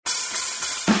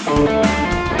Hello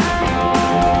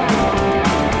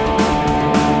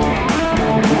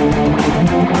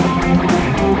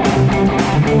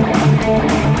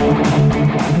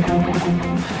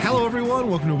everyone,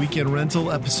 welcome to Weekend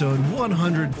Rental, episode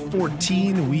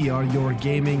 114. We are your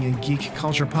gaming and geek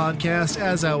culture podcast.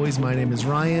 As always, my name is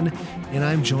Ryan, and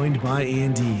I'm joined by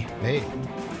Andy. Hey.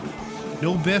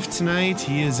 No Biff tonight.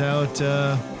 He is out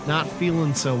not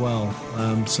feeling so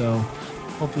well. So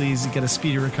hopefully he's got a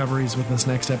speedy recovery. He's with us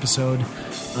next episode.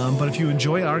 But if you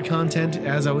enjoy our content,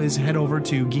 as always, head over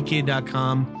to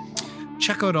geekade.com.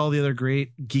 Check out all the other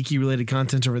great geeky related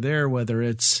content over there, whether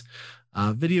it's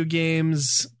video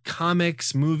games,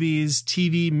 comics, movies,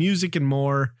 TV, music, and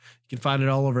more. You can find it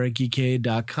all over at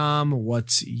geekade.com.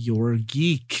 What's your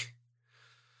geek?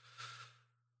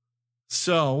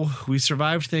 So we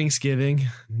survived Thanksgiving.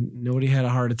 Nobody had a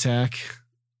heart attack,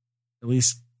 at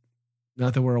least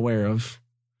not that we're aware of.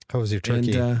 How was your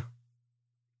turkey? And,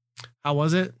 how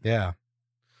was it? Yeah.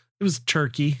 It was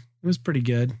turkey. It was pretty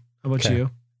good. How about you?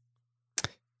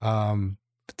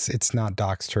 It's not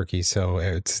Doc's turkey, so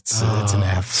it's an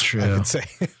F. That's true. I would say.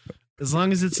 As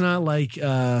long as it's not like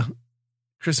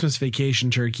Christmas Vacation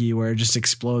turkey where it just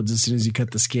explodes as soon as you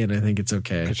cut the skin, I think it's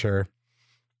okay. Sure.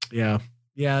 Yeah,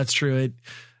 that's true.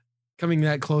 Coming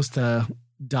that close to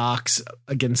Doc's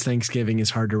against Thanksgiving is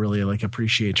hard to really like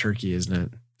appreciate turkey, isn't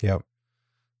it? Yep.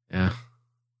 Yeah.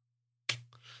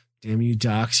 Damn you,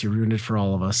 Docs! You ruined it for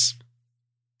all of us.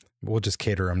 We'll just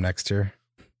cater them next year.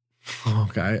 Oh,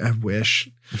 God, I wish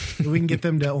we can get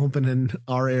them to open in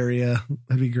our area.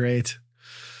 That'd be great.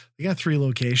 We got 3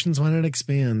 locations. Why not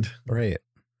expand? Right.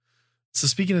 So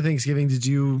speaking of Thanksgiving, did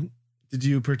you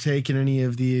partake in any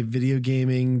of the video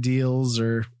gaming deals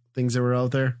or things that were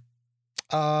out there?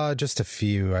 Just a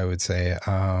few, I would say.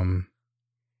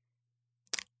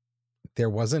 There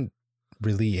wasn't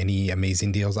really any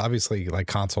amazing deals. Obviously, like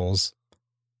consoles.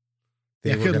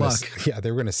 Good luck. Yeah,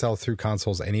 they were going to sell through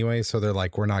consoles anyway, so they're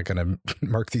like, we're not going to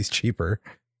mark these cheaper.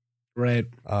 Right.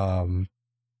 So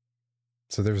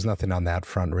there was nothing on that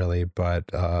front really, but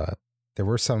there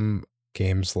were some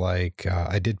games like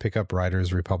I did pick up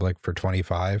Riders Republic for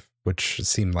 $25, which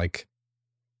seemed like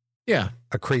a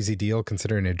crazy deal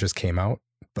considering it just came out.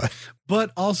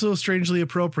 But also strangely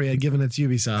appropriate given it's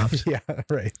Ubisoft. Yeah,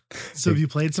 right. So have you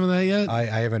played some of that yet? I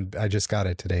haven't. I just got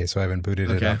it today, so I haven't booted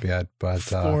it up yet. But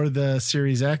for the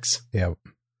Series X? Yeah.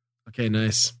 Okay,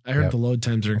 nice. I heard the load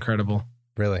times are incredible.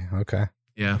 Really? Okay.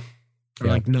 Yeah. Or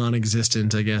like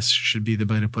non-existent, I guess, should be the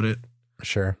way to put it.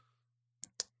 Sure.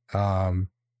 And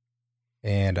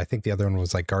I think the other one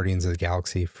was like Guardians of the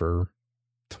Galaxy for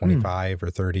 25 or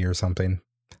 30 or something.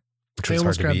 I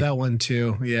almost grabbed that one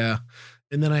too. Yeah.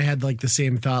 And then I had like the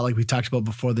same thought, like we talked about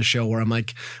before the show, where I'm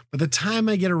like, by the time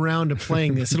I get around to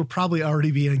playing this, it'll probably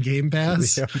already be on Game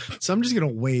Pass. Yep. So I'm just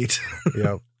going to wait.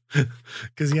 Yep.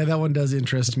 Cause that one does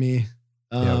interest me.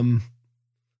 Yeah,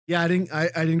 I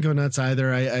didn't go nuts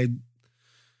either. I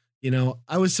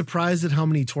was surprised at how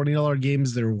many $20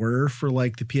 games there were for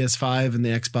like the PS5 and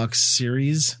the Xbox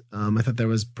Series. I thought that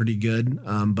was pretty good.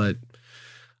 But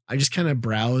I just kind of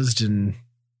browsed and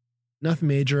nothing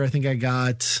major. I think I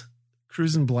got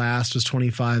Cruisin' Blast was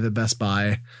 $25 at Best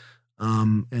Buy.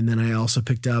 And then I also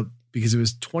picked up, because it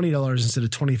was $20 instead of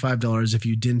 $25 if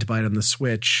you didn't buy it on the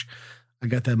Switch, I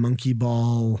got that Monkey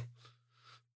Ball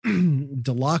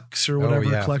Deluxe or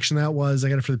whatever collection that was. I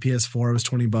got it for the PS4. It was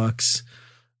 $20.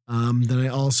 Then I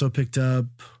also picked up,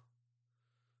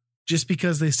 just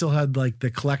because they still had like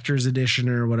the collector's edition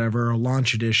or whatever, or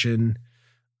launch edition,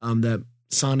 that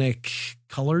Sonic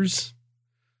Colors.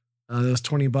 That was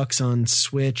 $20 on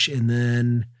Switch. And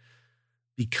then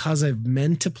because I've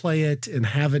meant to play it and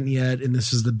haven't yet, and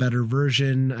this is the better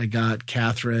version, I got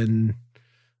Catherine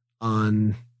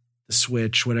on the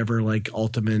Switch, whatever like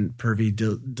Ultimate Pervy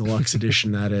Deluxe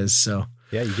edition that is. So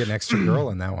yeah, you get an extra girl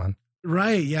in that one.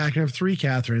 Right. Yeah, I can have 3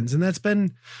 Catherines. And that's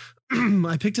been,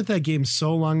 I picked up that game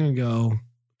so long ago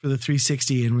for the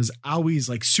 360 and was always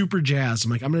like super jazzed.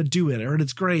 I'm like, I'm going to do it. I heard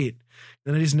it's great.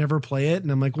 Then I just never play it.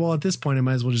 And I'm like, well, at this point, I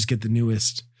might as well just get the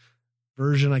newest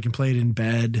version. I can play it in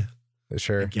bed.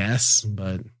 Sure. I guess,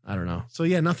 but I don't know. So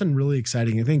yeah, nothing really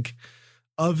exciting. I think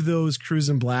of those,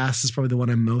 Cruisin' Blast is probably the one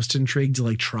I'm most intrigued to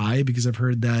like try, because I've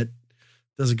heard that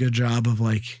does a good job of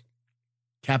like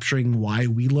capturing why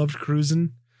we loved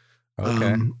cruising.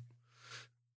 Okay.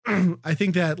 I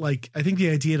think the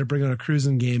idea to bring out a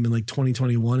cruising game in like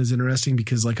 2021 is interesting,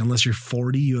 because like, unless you're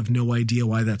 40, you have no idea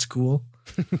why that's cool.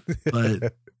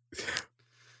 But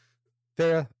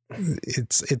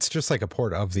it's just like a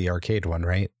port of the arcade one,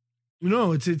 right?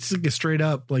 No, it's like a straight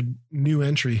up like new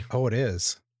entry. Oh, it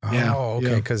is. Yeah. Oh,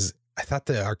 okay. Because I thought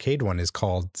the arcade one is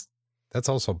called That's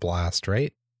also Blast,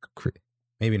 right?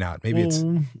 Maybe not. Maybe it's.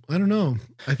 I don't know.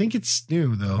 I think it's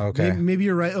new though. Okay. Maybe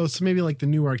you're right. Oh, so maybe like the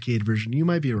new arcade version. You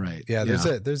might be right. Yeah.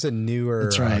 There's a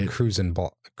newer right.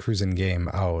 cruising game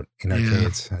out in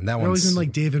arcades, and that one's always in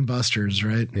like Dave and Buster's,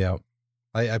 right? Yeah.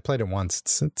 I played it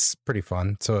once. It's pretty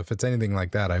fun. So if it's anything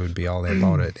like that, I would be all in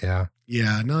about it. Yeah.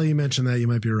 Yeah. Now you mentioned that, you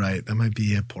might be right. That might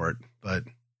be a port, but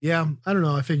yeah, I don't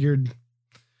know. I figured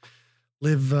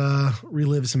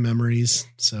relive some memories.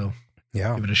 So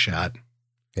yeah, give it a shot.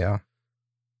 Yeah.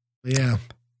 But yeah.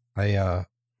 I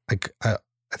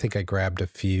think I grabbed a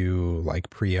few like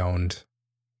pre-owned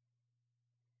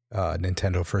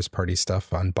Nintendo first party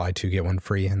stuff on buy two get one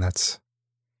free, and that's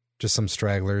just some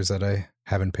stragglers that I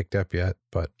haven't picked up yet,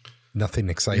 but nothing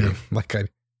exciting. Yeah. Like I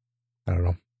don't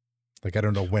know. Like I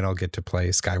don't know when I'll get to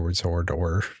play Skyward Sword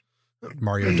or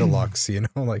Mario Deluxe, you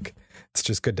know, like it's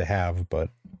just good to have,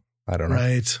 but I don't know.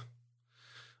 Right.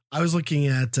 I was looking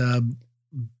at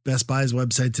Best Buy's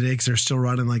website today because they're still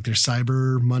running like their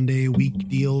Cyber Monday week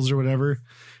deals or whatever.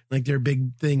 Like their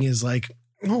big thing is like,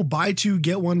 oh, buy two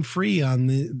get one free on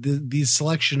the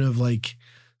selection of like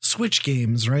Switch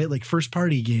games, right? Like first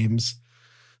party games.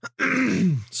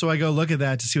 So I go look at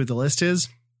that to see what the list is.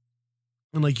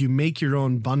 And like you make your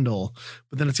own bundle,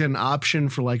 but then it's got an option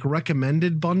for like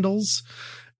recommended bundles.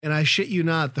 And I shit you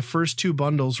not, the first two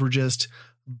bundles were just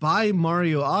buy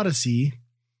Mario Odyssey,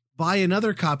 buy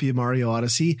another copy of Mario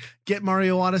Odyssey, get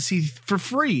Mario Odyssey for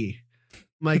free.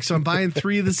 Mike, so I'm buying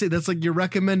three of the same. That's like your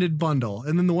recommended bundle.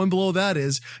 And then the one below that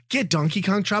is get Donkey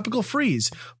Kong Tropical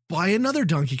Freeze, buy another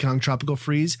Donkey Kong Tropical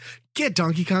Freeze, get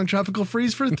Donkey Kong Tropical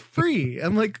Freeze for free.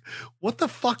 I'm like, what the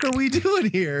fuck are we doing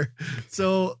here?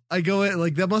 So I go in,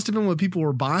 like, that must have been what people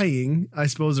were buying. I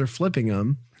suppose they're flipping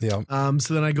them. Yeah.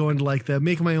 So then I go into like the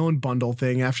make my own bundle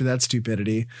thing after that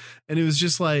stupidity. And it was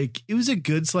just like, it was a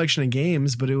good selection of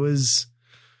games, but it was,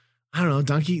 I don't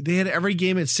know, they had every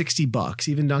game at $60,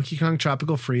 even Donkey Kong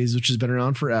Tropical Freeze, which has been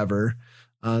around forever.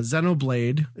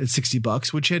 Xenoblade at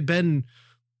 $60, which had been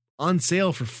on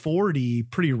sale for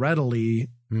 $40 pretty readily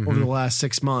over the last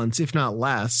 6 months, if not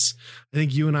less. I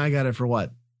think you and I got it for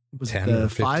what? Was it the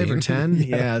 5 or 10?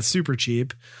 Yeah, super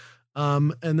cheap.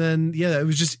 And then, yeah,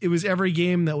 it was every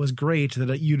game that was great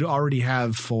that you'd already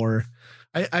have for.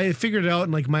 I figured it out,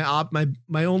 and like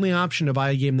my only option to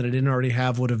buy a game that I didn't already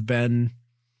have would have been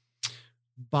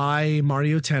buy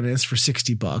Mario Tennis for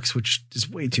 $60, which is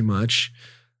way too much.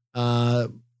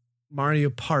 Mario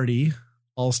Party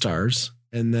All-Stars,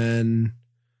 and then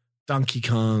Donkey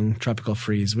Kong Tropical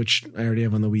Freeze, which I already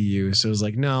have on the Wii U. So it was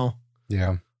like, no,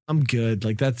 yeah, I'm good.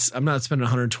 Like I'm not spending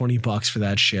 $120 for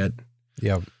that shit.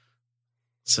 Yep.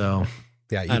 So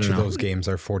yeah, each of those games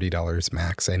are $40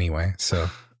 max anyway. So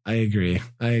I agree.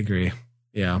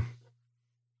 Yeah.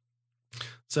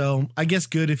 So I guess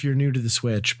good if you're new to the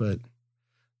Switch, but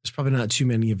there's probably not too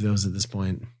many of those at this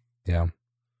point. Yeah.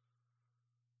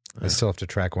 I still have to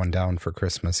track one down for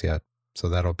Christmas yet, so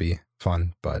that'll be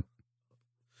fun. But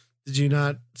did you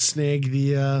not snag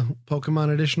the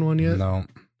Pokemon edition one yet? No,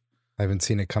 I haven't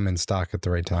seen it come in stock at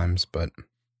the right times. But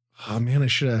oh man, I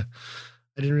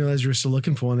didn't realize you were still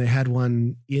looking for one. They had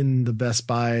one in the Best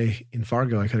Buy in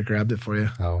Fargo. I could have grabbed it for you.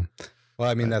 Oh, well,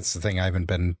 I mean, that's the thing. I haven't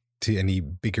been to any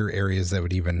bigger areas that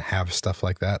would even have stuff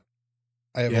like that.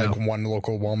 I have like one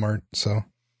local Walmart, so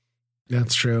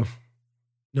that's true.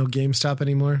 No GameStop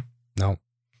anymore. No,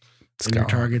 and your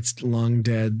Target's long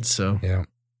dead. So yeah.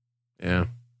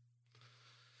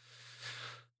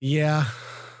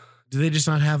 Do they just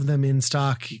not have them in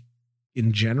stock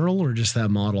in general, or just that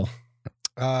model?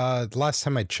 The last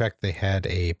time I checked, they had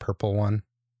a purple one.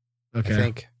 Okay, I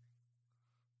think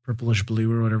purplish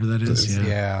blue or whatever that is.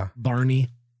 Yeah, Barney.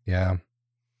 Yeah,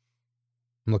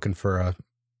 I'm looking for a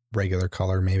regular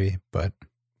color maybe, but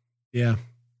yeah,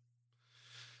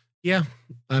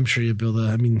 I'm sure you'll be able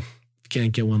to. I mean, if you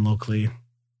can't get one locally,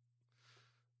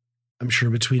 I'm sure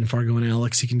between Fargo and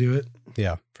Alex you can do it.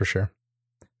 Yeah, for sure.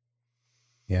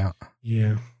 Yeah.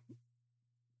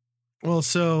 Well,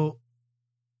 so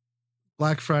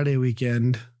Black Friday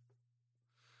weekend,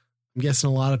 I'm guessing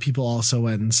a lot of people also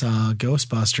went and saw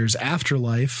Ghostbusters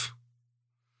Afterlife.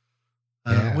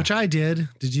 Which I did.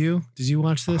 Did you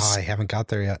watch this? I haven't got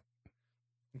there yet.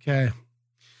 Okay.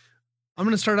 I'm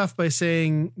going to start off by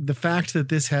saying the fact that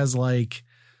this has like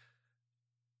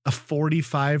a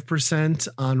 45%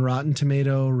 on Rotten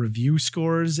Tomato review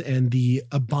scores, and the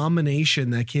Abomination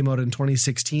that came out in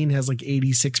 2016 has like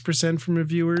 86% from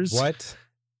reviewers. What?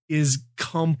 Is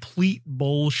complete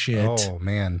bullshit. Oh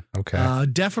man. Okay.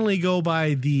 Definitely go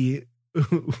by the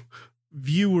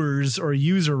viewers or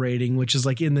user rating, which is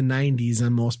like in the 90s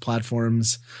on most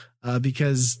platforms,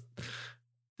 because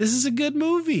this is a good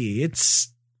movie. It's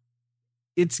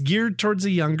geared towards a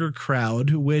younger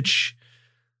crowd, which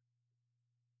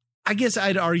I guess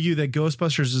I'd argue that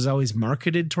Ghostbusters was always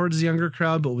marketed towards a younger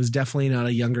crowd, but was definitely not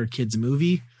a younger kids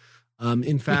movie.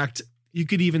 In fact, you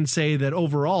could even say that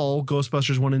overall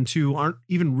Ghostbusters 1 and 2 aren't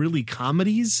even really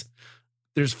comedies.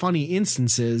 There's funny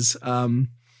instances.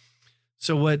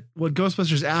 So what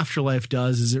Ghostbusters Afterlife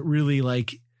does is it really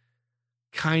like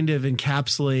kind of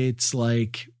encapsulates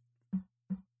like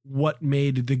what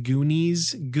made the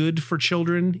Goonies good for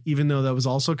children, even though that was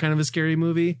also kind of a scary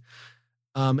movie.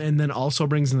 And then also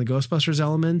brings in the Ghostbusters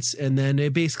elements. And then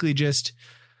it basically just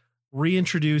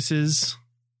reintroduces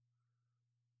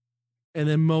and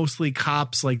then mostly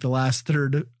cops like the last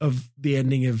third of the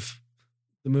ending of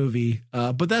the movie.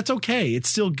 But that's okay. It's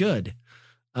still good.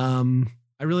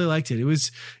 I really liked it.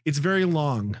 It's very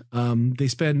long. They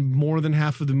spend more than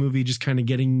half of the movie just kind of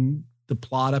getting the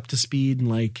plot up to speed and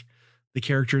like the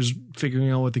characters figuring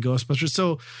out what the Ghostbusters.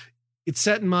 So it's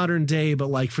set in modern day, but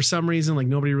like for some reason, like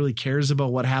nobody really cares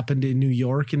about what happened in New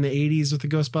York in the 80s with the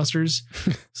Ghostbusters.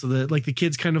 So that like the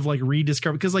kids kind of like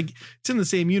rediscover, because like it's in the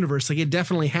same universe. Like it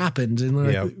definitely happened and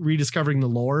like rediscovering the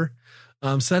lore.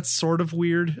 So that's sort of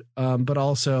weird. But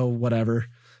also whatever.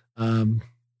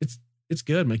 It's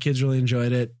good. My kids really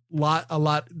enjoyed it. A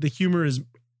lot. The humor is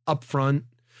up front.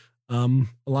 A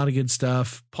lot of good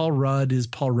stuff. Paul Rudd is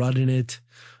Paul Rudd in it.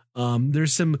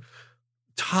 There's some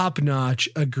top-notch,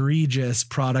 egregious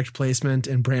product placement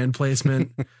and brand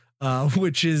placement,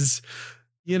 which is,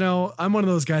 you know, I'm one of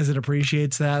those guys that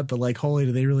appreciates that, but like, holy,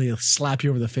 do they really slap you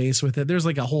over the face with it? There's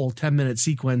like a whole 10-minute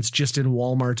sequence just in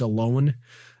Walmart alone.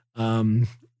 Hashtag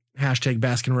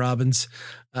Baskin Robbins.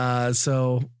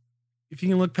 So if you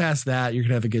can look past that, you're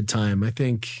gonna have a good time. I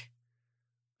think,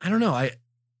 I don't know. I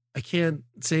can't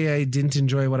say I didn't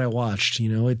enjoy what I watched. You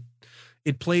know,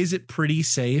 it plays it pretty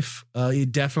safe.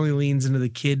 It definitely leans into the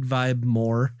kid vibe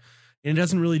more, and it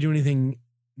doesn't really do anything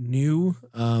new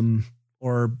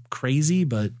or crazy,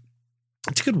 but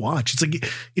it's a good watch. It's like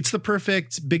it's the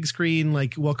perfect big screen,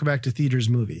 like welcome back to theaters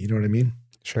movie. You know what I mean?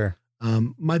 Sure.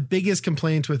 My biggest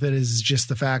complaint with it is just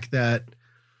the fact that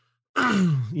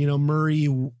you know, Murray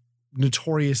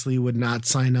notoriously would not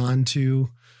sign on to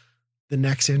the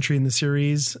next entry in the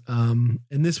series. And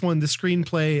this one, the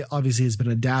screenplay obviously has been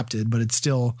adapted, but it's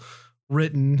still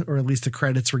written, or at least the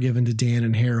credits were given to Dan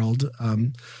and Harold.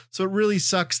 So it really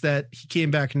sucks that he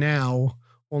came back now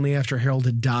only after Harold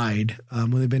had died,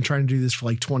 when they've been trying to do this for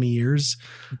like 20 years.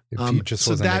 If he just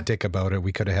wasn't a dick about it,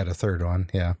 we could have had a third one.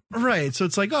 Yeah. Right. So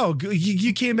it's like, oh,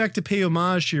 you came back to pay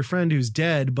homage to your friend who's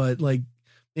dead, but like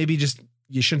maybe just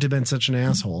you shouldn't have been such an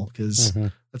asshole, because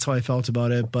that's how I felt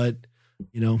about it. But,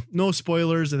 you know, no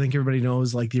spoilers. I think everybody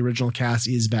knows like the original cast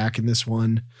is back in this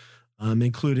one,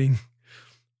 including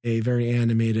a very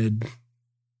animated,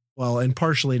 well, and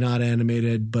partially not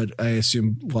animated, but I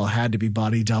assume, well, had to be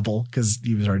body double because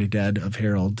he was already dead of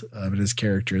Harold, and his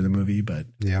character in the movie. But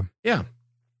yeah. I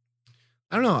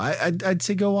don't know. I'd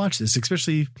say go watch this,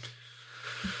 especially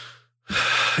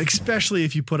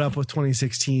if you put up with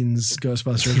 2016's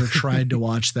Ghostbusters or tried to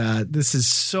watch that. This is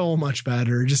so much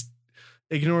better. Just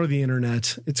ignore the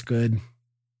internet. It's good.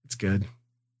 It's good.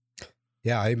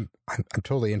 Yeah, I'm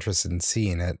totally interested in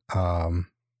seeing it.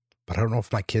 But I don't know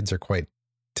if my kids are quite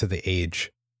to the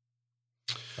age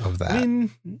of that. I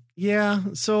mean, yeah.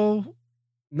 So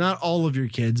not all of your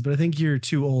kids, but I think your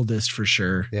two oldest for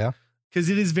sure. Yeah. Because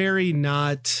it is very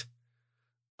not,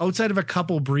 outside of a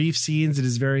couple brief scenes, it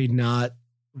is very not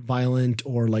violent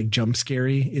or like jump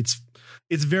scary. It's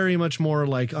very much more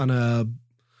like on a,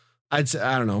 I'd say,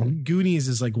 I don't know, Goonies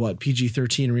is like what,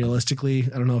 PG-13 realistically.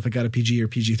 I don't know if it got a PG or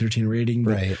PG-13 rating,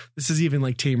 but right. This is even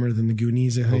like tamer than the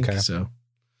Goonies, I think. Okay. So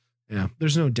yeah,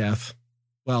 there's no death.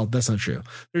 Well, that's not true.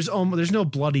 There's no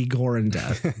bloody gore and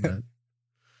death. But,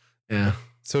 yeah.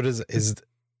 So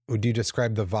would you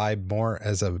describe the vibe more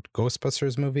as a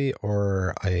Ghostbusters movie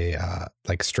or a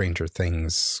like Stranger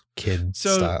Things kid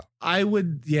style? I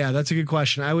would, yeah, that's a good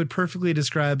question. I would perfectly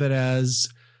describe it as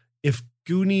if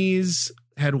Goonies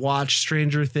had watched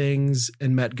Stranger Things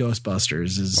and met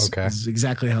Ghostbusters is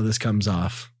exactly how this comes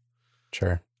off.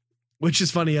 Sure. Which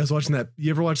is funny. I was watching that. You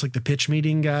ever watch like the pitch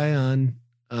meeting guy on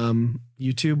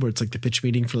YouTube where it's like the pitch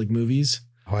meeting for like movies?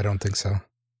 Oh, I don't think so.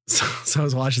 So I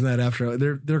was watching that after.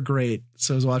 They're great.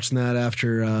 So I was watching that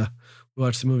after we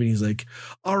watched the movie. And he's like,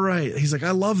 all right. He's like,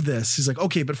 I love this. He's like,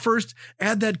 okay, but first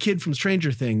add that kid from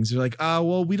Stranger Things. You're like,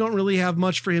 well, we don't really have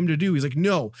much for him to do. He's like,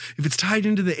 no, if it's tied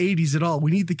into the 80s at all,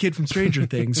 we need the kid from Stranger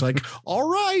Things. Like, all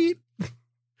right.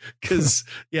 Because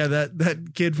yeah,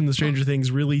 that kid from the Stranger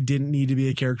Things really didn't need to be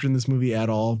a character in this movie at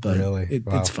all, but really?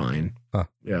 It's fine. Huh.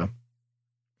 Yeah.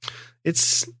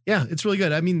 it's really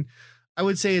good. I mean, I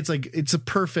would say it's a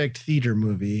perfect theater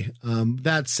movie.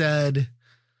 That said,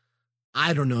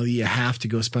 I don't know that you have to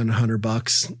go spend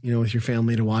 $100, with your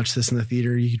family to watch this in the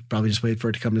theater. You could probably just wait for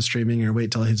it to come to streaming or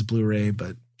wait till it hits Blu-ray.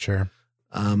 But sure.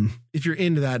 If you're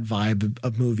into that vibe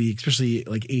of movie, especially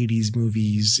like 80s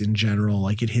movies in general,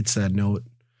 like it hits that note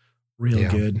real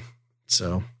good.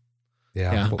 So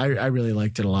well, I really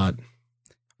liked it a lot.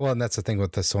 Well, and that's the thing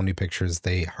with the Sony pictures,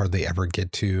 they hardly ever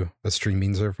get to a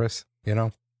streaming service,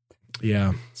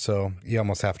 Yeah. So you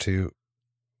almost have to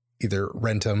either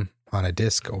rent them on a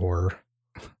disc or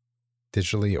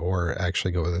digitally or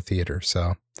actually go to the theater.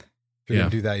 So if you're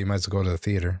going to do that, you might as well go to the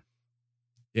theater.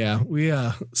 Yeah.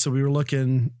 So we were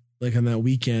looking like on that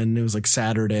weekend, it was like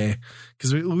Saturday,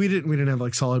 because we didn't have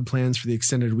like solid plans for the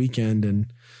extended weekend.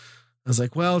 And I was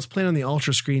like, well, it's playing on the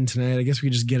Ultra screen tonight. I guess we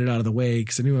could just get it out of the way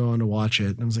because I knew I wanted to watch it.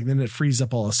 And I was like, then it frees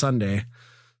up all of Sunday.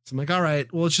 So I'm like, all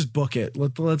right, well, let's just book it.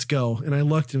 Let's go. And I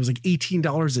looked, and it was like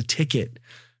 $18 a ticket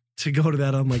to go to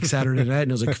that on like Saturday night.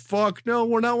 And I was like, fuck no,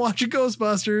 we're not watching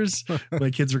Ghostbusters. My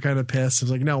kids were kind of pissed. I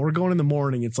was like, no, we're going in the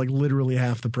morning. It's like literally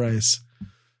half the price.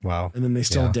 Wow. And then they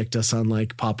still dicked us on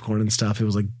like popcorn and stuff. It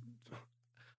was like, I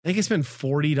think I spent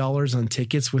 $40 on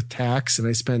tickets with tax, and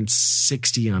I spent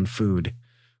 $60 on food,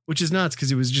 which is nuts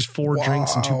because it was just 4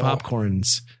 drinks and 2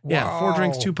 popcorns. Wow. Yeah, 4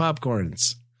 drinks, 2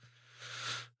 popcorns.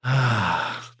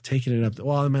 Taking it up.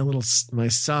 Well, my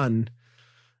son,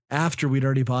 after we'd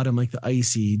already bought him like the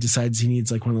icy, decides he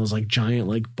needs like one of those like giant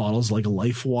like bottles like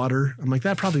Life water. I'm like,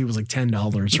 that probably was like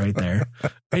 $10 right there.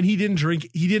 And he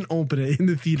didn't open it in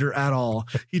the theater at all.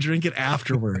 He drank it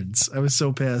afterwards. I was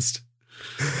so pissed.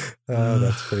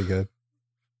 That's pretty good.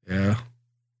 Yeah.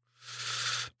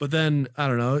 But then, I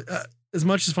don't know, as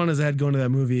much as fun as I had going to that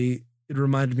movie, it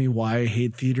reminded me why I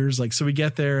hate theaters. Like, so we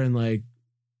get there and like,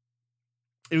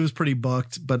 it was pretty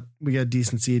booked, but we got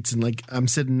decent seats. And like, I'm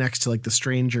sitting next to like the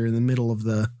stranger in the middle of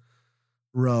the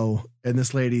row. And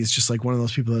this lady is just like one of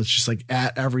those people that's just like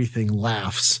at everything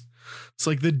laughs. It's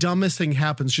like the dumbest thing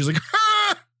happens. She's like,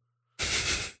 ah!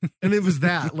 And it was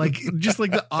that like, just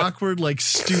like the awkward, like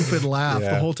stupid laugh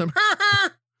the whole time.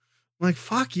 I'm like,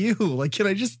 fuck you. Like, can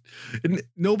I just, and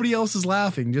nobody else is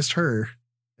laughing, just her.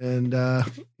 And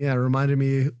it reminded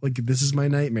me like, this is my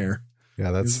nightmare.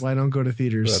 Yeah. This is why I don't go to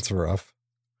theaters. That's rough.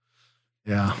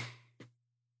 Yeah.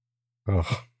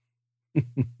 Oh.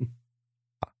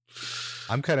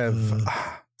 I'm kind of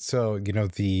so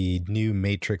the new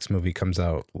Matrix movie comes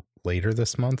out later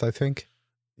this month, I think.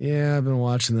 Yeah, I've been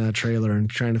watching that trailer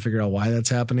and trying to figure out why that's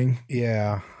happening.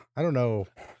 Yeah, I don't know.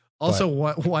 Also,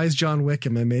 why is John Wick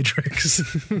in my Matrix?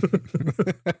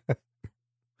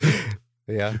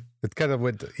 Yeah, it's kind of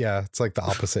it's like the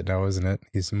opposite now, isn't it?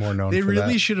 He's more known. They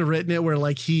really should have written it where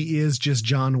like he is just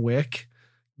John Wick,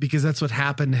 because that's what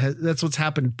happened. That's what's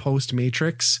happened post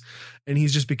Matrix, and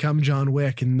he's just become John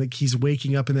Wick, and like he's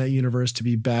waking up in that universe to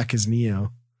be back as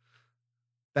Neo.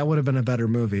 That would have been a better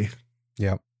movie.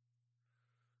 Yep.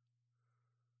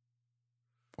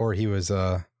 Or he was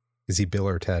is he Bill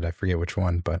or Ted? I forget which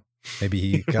one, but maybe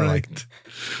he got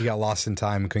he got lost in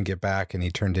time, couldn't get back, and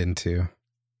he turned into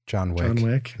John Wick. John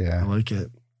Wick. Yeah. I like it.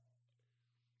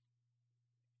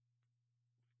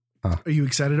 Huh. Are you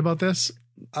excited about this?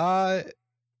 I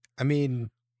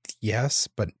mean, yes,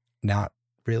 but not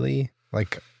really.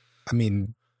 Like, I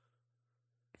mean,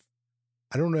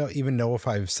 I don't even know if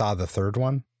I saw the third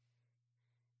one.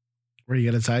 Where he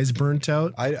got his eyes burnt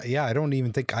out? I don't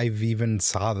even think I've even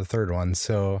saw the third one.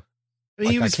 So I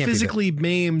mean, he was physically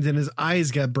maimed and his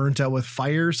eyes got burnt out with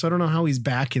fire. So I don't know how he's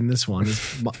back in this one.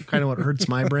 It's kind of what hurts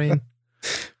my brain.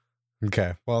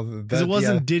 Okay. Well, because it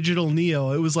wasn't digital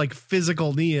Neo. It was like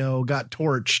physical Neo got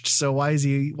torched. So why is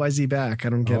he back? I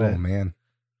don't get it. Oh man.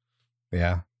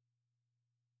 Yeah.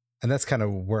 And that's kind of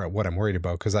what I'm worried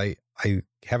about, because I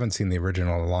haven't seen the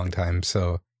original in a long time.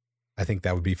 So I think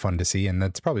that would be fun to see. And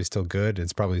that's probably still good.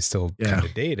 It's probably still kind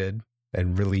of dated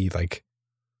and really like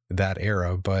that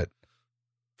era. But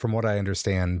from what I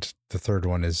understand, the third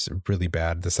one is really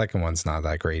bad. The second one's not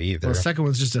that great either. Well, the second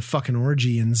one's just a fucking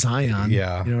orgy in Zion.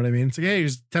 Yeah. You know what I mean? It's like, hey,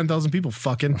 there's 10,000 people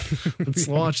fucking. Let's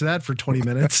watch that for 20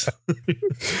 minutes.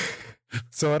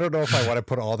 So I don't know if I want to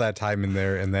put all that time in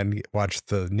there and then watch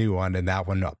the new one, and that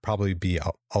one will probably be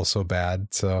also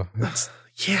bad. So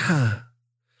yeah.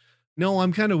 No,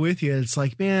 I'm kind of with you. It's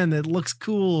like, man, it looks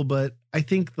cool, but I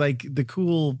think like the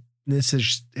coolness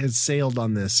has sailed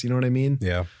on this. You know what I mean?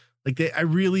 Yeah. Like I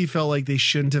really felt like they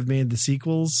shouldn't have made the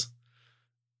sequels.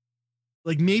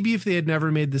 Like maybe if they had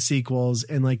never made the sequels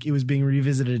and like it was being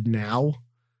revisited now,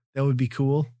 that would be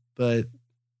cool. But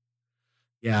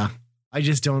yeah, I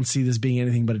just don't see this being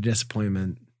anything but a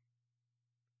disappointment.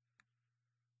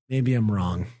 Maybe I'm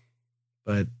wrong,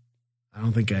 but I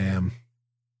don't think I am.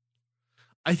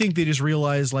 I think they just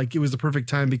realized like it was the perfect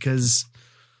time because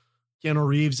Keanu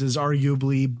Reeves is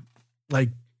arguably like,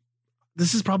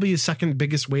 this is probably his second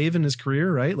biggest wave in his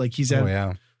career, right? Like he's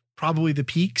at probably the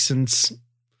peak since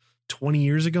 20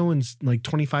 years ago and like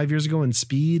 25 years ago in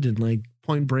Speed and like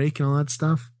Point Break and all that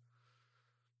stuff.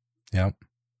 Yep.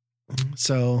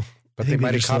 So, but they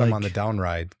might have caught him on the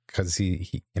downride because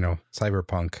he,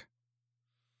 Cyberpunk.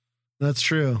 That's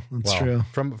true. That's true.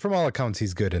 From all accounts,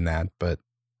 he's good in that, but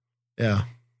yeah.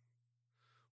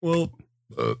 Well,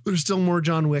 there's still more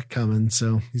John Wick coming,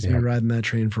 so he's gonna be riding that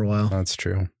train for a while. That's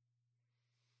true.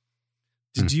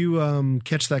 Did you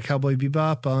catch that Cowboy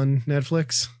Bebop on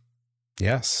Netflix?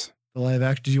 Yes. The live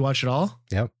action. Did you watch it all?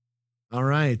 Yep. All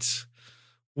right.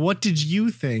 What did you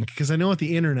think? Because I know what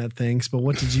the internet thinks, but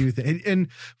what did you think? And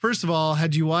first of all,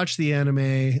 had you watched the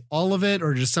anime, all of it,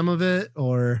 or just some of it,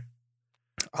 or?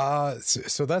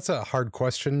 So that's a hard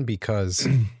question because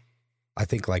I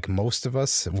think like most of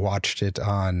us watched it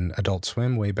on Adult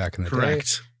Swim way back in the day.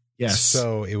 Correct. Yes.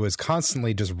 So it was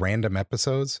constantly just random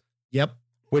episodes. Yep.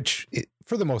 Which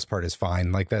for the most part is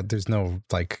fine. Like that, there's no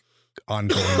like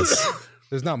ongoing.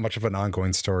 There's not much of an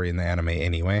ongoing story in the anime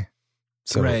anyway.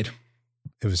 So right.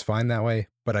 It was fine that way.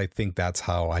 But I think that's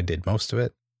how I did most of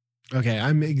it. Okay,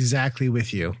 I'm exactly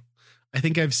with you. I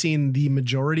think I've seen the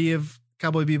majority of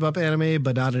Cowboy Bebop anime,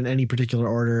 but not in any particular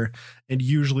order, and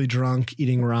usually drunk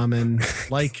eating ramen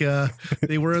like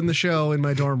they were in the show in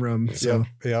my dorm room. So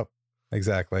Yep.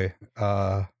 Exactly.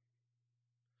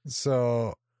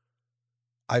 So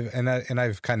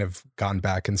I've kind of gone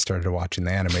back and started watching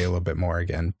the anime a little bit more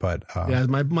again, but yeah,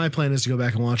 my plan is to go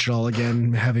back and watch it all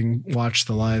again, having watched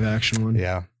the live action one.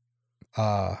 Yeah.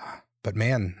 But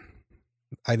man,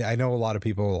 I know a lot of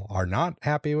people are not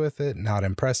happy with it, not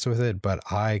impressed with it, but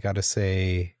I gotta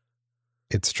say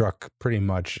it struck pretty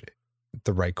much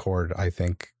the right chord, I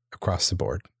think, across the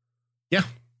board. Yeah.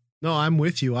 No, I'm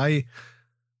with you. I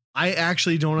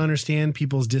actually don't understand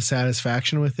people's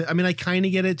dissatisfaction with it. I mean, I kind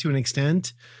of get it to an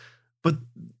extent, but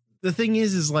the thing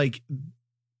is like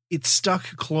it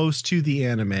stuck close to the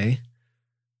anime.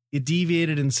 It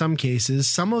deviated in some cases.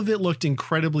 Some of it looked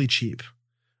incredibly cheap.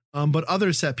 But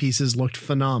other set pieces looked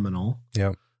phenomenal.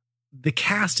 Yep. The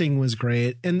casting was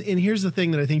great. And here's the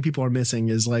thing that I think people are missing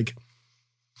is like,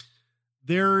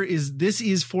 this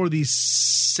is for the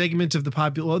segment of the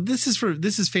popular. Well, this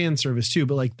is fan service too.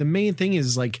 But like the main thing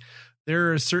is like, there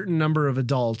are a certain number of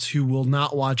adults who will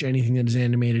not watch anything that is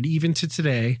animated, even to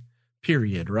today,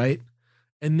 period. Right.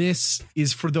 And this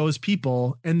is for those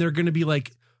people. And they're going to be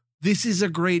like, this is a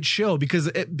great show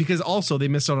because also they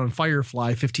missed out on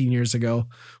Firefly 15 years ago,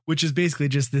 which is basically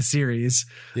just this series,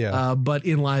 but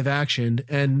in live action.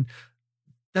 And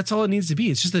that's all it needs to be.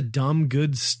 It's just a dumb,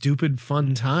 good, stupid,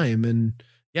 fun time. And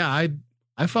yeah,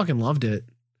 I fucking loved it.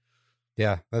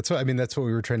 Yeah, that's what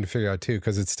we were trying to figure out too,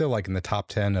 because it's still like in the top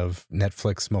 10 of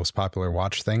Netflix most popular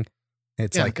watch thing.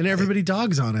 It's like, and everybody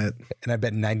dogs on it. And I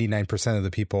bet 99% of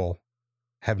the people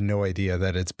have no idea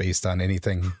that it's based on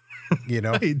anything.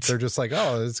 Right. They're just like,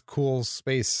 oh, it's a cool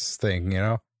space thing,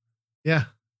 Yeah.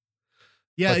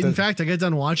 Yeah. In fact, I got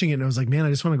done watching it and I was like, man, I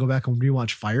just want to go back and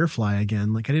rewatch Firefly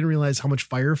again. Like I didn't realize how much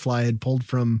Firefly had pulled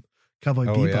from Cowboy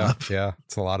Bebop. Yeah.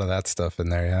 It's a lot of that stuff in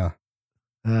there.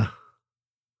 Yeah.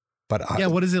 But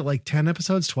what is it? Like 10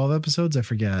 episodes, 12 episodes? I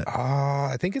forget.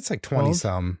 I think it's like 20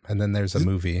 some. And then there's a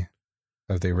movie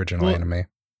of the original anime.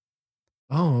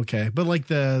 Oh, okay. But like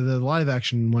the live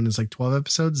action one is like 12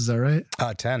 episodes. Is that right?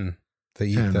 10.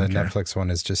 The Netflix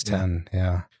one is just 10.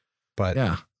 Yeah. But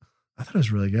yeah, I thought it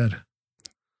was really good.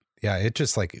 Yeah. It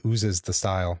just like oozes the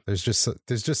style. There's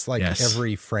just like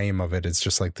every frame of it. It's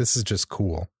just like, this is just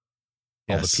cool.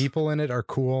 All the people in it are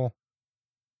cool.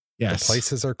 Yes. The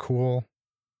places are cool.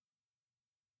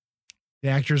 The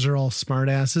actors are all smart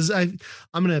asses. I'm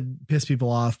going to piss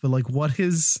people off, but like,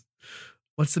 what's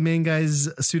the main guy's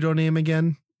pseudonym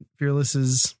again? Fearless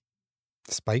is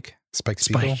Spike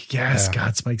Spiegel. Yes. Yeah.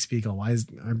 God, Spike Spiegel.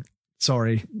 I'm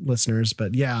sorry, listeners,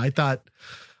 but yeah, I thought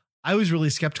I was really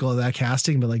skeptical of that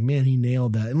casting, but like, man, he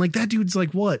nailed that. And like, that dude's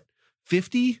like, what,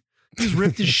 50? He's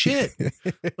ripped as shit.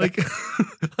 Like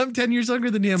I'm 10 years younger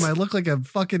than him. I look like a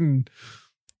fucking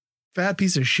fat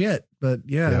piece of shit, but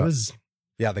yeah. It was.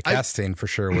 Yeah. The casting for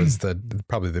sure was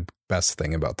probably the best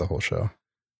thing about the whole show.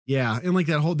 Yeah. And like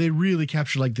they really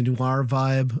captured like the noir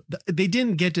vibe. They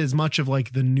didn't get as much of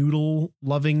like the noodle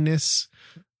lovingness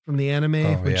from the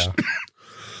anime, which,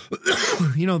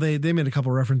 they made a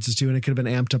couple references to, and it could have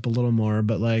been amped up a little more,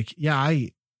 but like, yeah,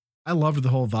 I loved the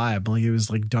whole vibe. Like it was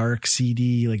like dark,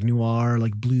 seedy, like noir,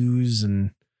 like blues.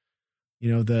 And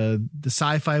you know, the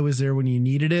sci-fi was there when you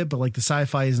needed it, but like the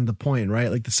sci-fi isn't the point,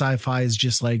 right? Like the sci-fi is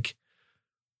just like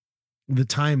the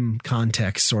time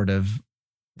context sort of,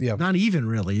 not even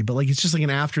really, but like, it's just like an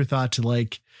afterthought to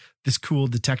like this cool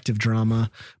detective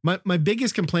drama. My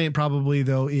biggest complaint probably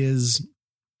though is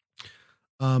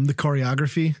the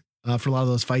choreography for a lot of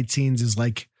those fight scenes is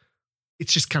like,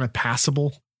 it's just kind of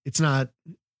passable. It's not,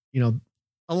 you know,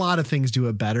 a lot of things do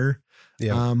it better.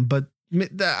 Yeah. But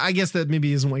I guess that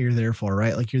maybe isn't what you're there for,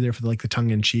 right? Like you're there for like the tongue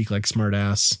in cheek, like smart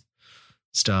ass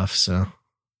stuff. So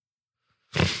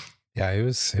yeah, it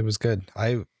was good.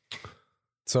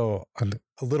 So a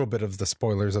little bit of the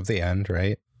spoilers of the end,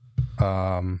 right?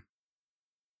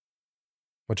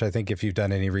 Which I think if you've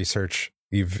done any research,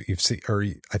 you've seen, or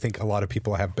I think a lot of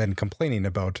people have been complaining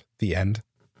about the end.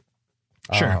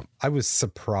 Sure. I was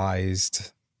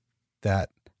surprised that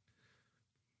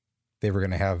they were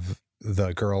going to have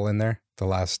the girl in there,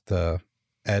 the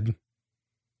Ed,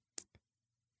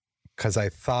 because I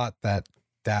thought that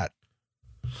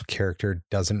character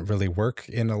doesn't really work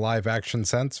in a live action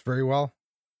sense very well.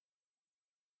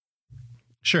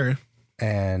 Sure.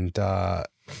 And the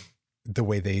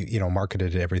way they, you know,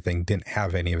 marketed everything didn't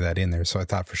have any of that in there. So I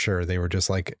thought for sure they were just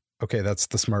like, okay, that's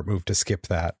the smart move to skip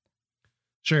that.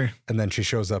 Sure. And then she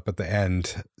shows up at the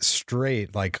end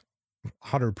straight, like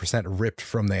 100% ripped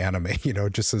from the anime, you know,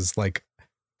 just as like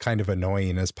kind of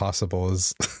annoying as possible.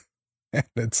 As and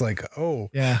it's like, oh,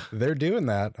 yeah, they're doing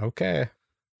that. Okay.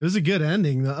 It was a good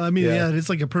ending. I mean, yeah, it's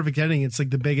like a perfect ending. It's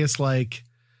like the biggest, like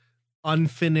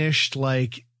unfinished,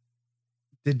 like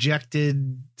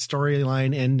dejected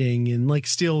storyline ending, and like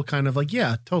still kind of like,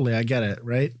 yeah, totally. I get it.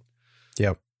 Right.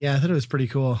 Yep. Yeah. I thought it was pretty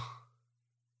cool.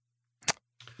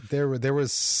 There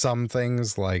was some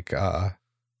things like,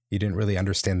 you didn't really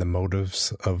understand the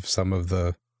motives of some of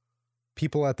the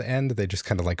people at the end. They just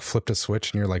kind of like flipped a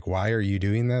switch and you're like, why are you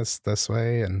doing this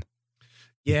way? And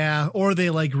yeah. Or they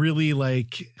like really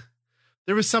like,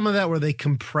 there was some of that where they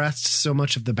compressed so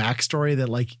much of the backstory that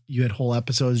like you had whole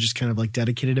episodes just kind of like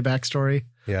dedicated to backstory.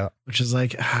 Yeah. Which is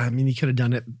like, I mean, you could have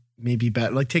done it maybe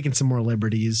better, like taking some more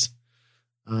liberties.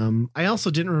 I also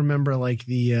didn't remember like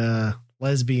the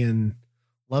lesbian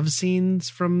love scenes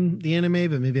from the anime,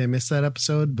 but maybe I missed that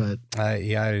episode, but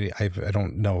I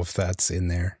don't know if that's in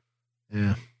there.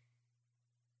 Yeah.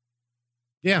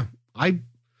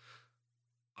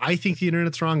 I think the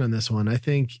internet's wrong on this one. I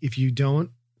think if you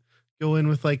don't go in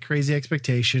with like crazy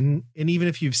expectation, and even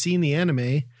if you've seen the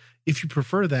anime, if you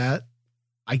prefer that,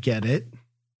 I get it.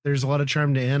 There's a lot of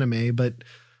charm to anime, but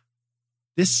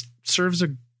this serves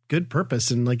a good purpose,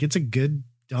 and like it's a good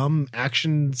dumb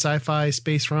action sci-fi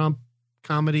space romp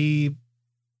comedy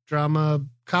drama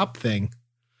cop thing.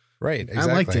 Right.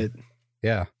 Exactly. I liked it.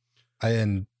 Yeah.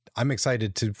 And I'm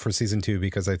excited for season 2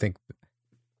 because I think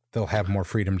they'll have more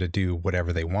freedom to do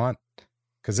whatever they want.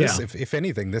 Because this, if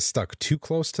anything, this stuck too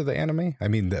close to the anime. I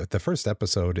mean, the first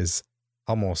episode is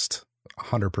almost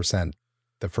 100%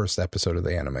 the first episode of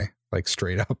the anime, like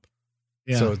straight up.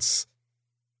 Yeah. So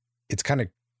it's kind of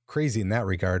crazy in that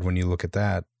regard when you look at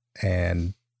that,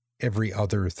 and every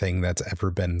other thing that's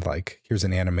ever been like, here's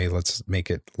an anime, let's make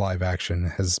it live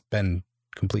action, has been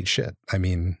complete shit. I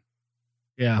mean,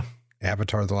 yeah,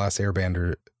 Avatar: The Last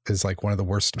Airbender is like one of the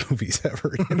worst movies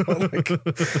ever, you know, like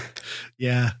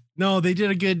yeah, no,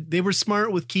 they were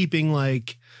smart with keeping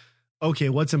like, okay,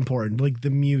 what's important, like the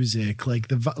music, like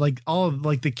all of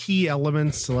like the key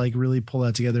elements to like really pull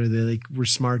that together. They like were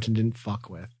smart and didn't fuck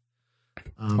with.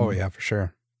 Oh yeah, for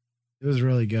sure. It was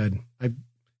really good.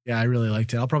 I really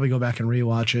liked it. I'll probably go back and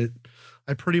rewatch it.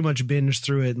 I pretty much binged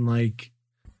through it in like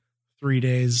 3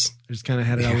 days. I just kind of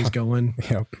had it always going.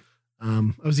 Yep.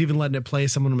 I was even letting it play.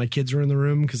 Some of my kids were in the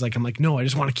room because like I'm like, no, I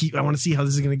want to see how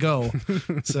this is going to go.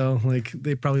 So like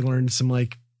they probably learned some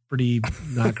like pretty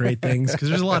not great things because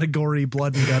there's a lot of gory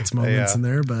blood and guts moments in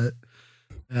there. But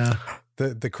yeah,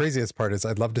 the craziest part is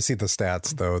I'd love to see the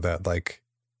stats though, that like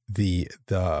the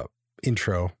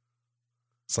intro,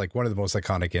 it's like one of the most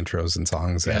iconic intros in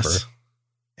songs ever.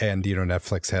 And, you know,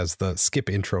 Netflix has the skip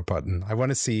intro button. I want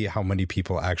to see how many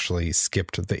people actually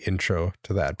skipped the intro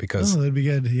to that, because that'd be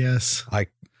good. Yes.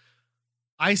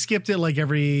 I skipped it like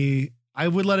I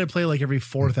would let it play like every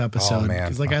 4th episode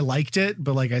because like I liked it,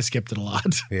 but like I skipped it a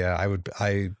lot. Yeah,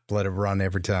 I let it run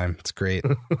every time. It's great.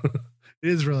 It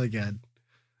is really good.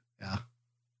 Yeah.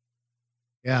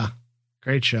 Yeah.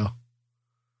 Great show.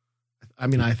 I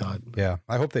mean, I thought. Yeah.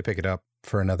 I hope they pick it up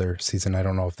for another season. I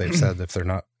don't know if they've said if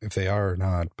they are or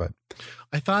not, but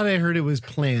I thought I heard it was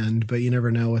planned, but you never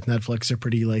know with Netflix. They're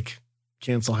pretty like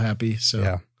cancel happy. So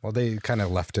yeah, well, they kind of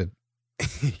left it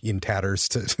in tatters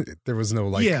there was no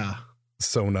like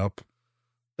sewn up.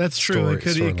 That's true. It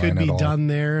could be done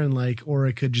there and like, or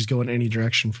it could just go in any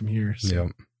direction from here. So.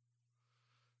 Yep.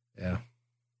 Yeah.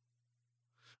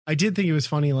 I did think it was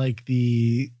funny, like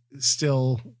the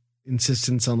still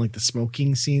insistence on like the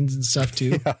smoking scenes and stuff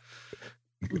too. Yeah.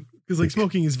 Because like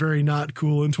smoking is very not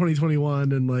cool in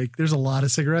 2021, and like there's a lot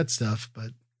of cigarette stuff, but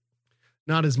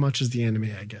not as much as the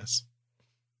anime, I guess.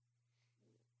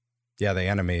 Yeah, the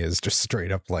anime is just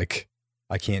straight up like,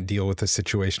 I can't deal with the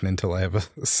situation until I have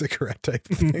a cigarette type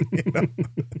thing. You know?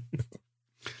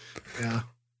 Yeah.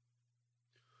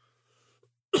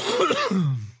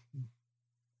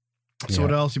 So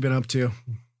what else you been up to?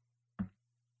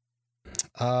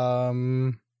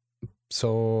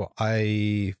 So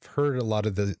I've heard a lot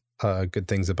of the good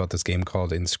things about this game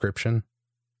called Inscription.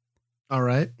 All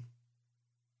right.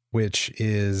 Which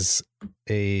is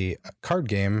a card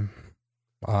game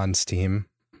on Steam,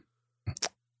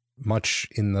 much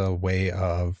in the way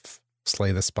of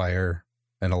Slay the Spire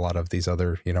and a lot of these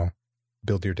other, you know,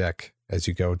 build your deck as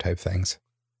you go type things.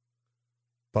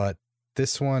 But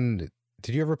this one,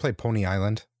 did you ever play Pony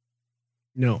Island?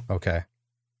 No. Okay.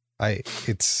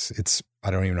 It's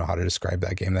I don't even know how to describe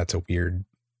that game. That's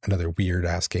another weird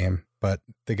ass game. But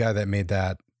the guy that made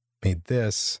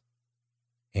this,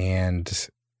 and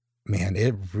man,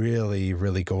 it really,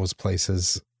 really goes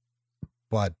places.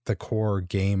 But the core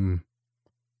game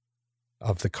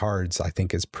of the cards, I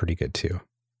think, is pretty good too.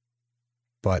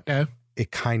 But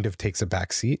it kind of takes a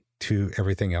backseat to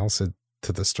everything else,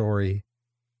 to the story,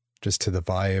 just to the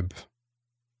vibe.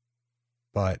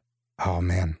 But oh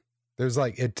man, there's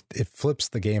like it flips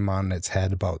the game on its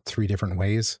head about 3 different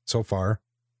ways so far.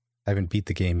 I haven't beat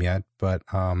the game yet, but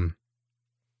yeah,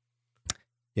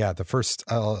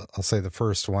 I'll say the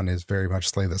first one is very much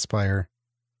Slay the Spire.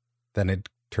 Then it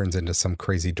turns into some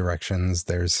crazy directions.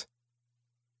 There's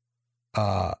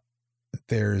a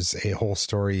whole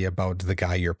story about the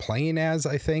guy you're playing as,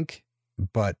 I think,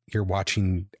 but you're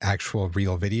watching actual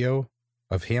real video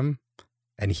of him,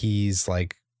 and he's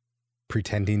like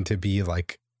pretending to be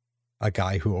like a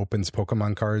guy who opens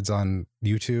Pokemon cards on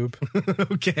YouTube.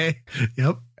 Okay.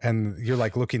 Yep. And you're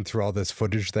like looking through all this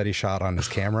footage that he shot on his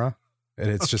camera. And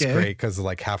it's just great because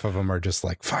like half of them are just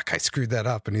like, fuck, I screwed that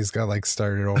up. And he's got like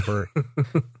started over.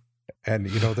 And,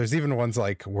 you know, there's even ones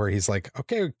like where he's like,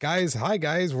 okay, guys, hi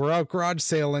guys, we're out garage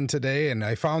sailing today. And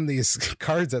I found these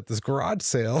cards at this garage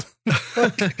sale.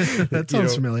 That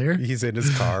sounds familiar. He's in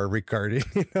his car recording,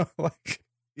 you know, like,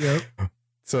 yep.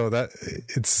 So that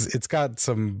it's got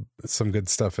some good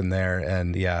stuff in there.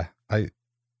 And yeah,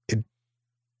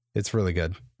 it's really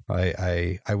good.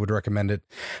 I would recommend it.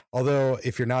 Although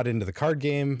if you're not into the card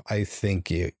game, I think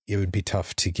it would be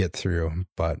tough to get through,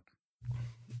 but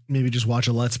maybe just watch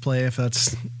a Let's Play if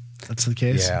that's the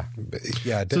case. Yeah.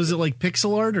 Yeah. So is it like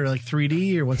pixel art or like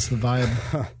 3D, or what's the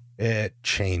vibe? It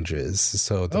changes.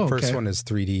 So the first one is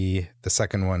 3D. The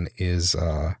second one is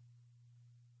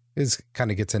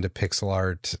kind of gets into pixel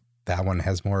art. That one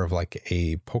has more of like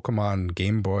a Pokemon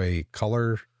Game Boy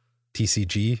Color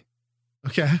TCG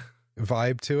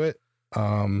vibe to it.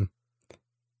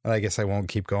 I guess I won't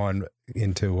keep going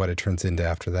into what it turns into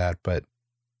after that, but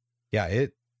yeah,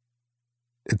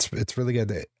 it's really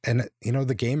good. And you know,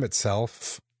 the game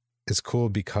itself is cool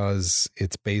because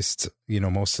it's based, you know,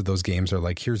 most of those games are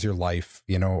like, here's your life,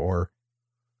 you know, or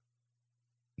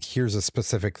here's a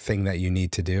specific thing that you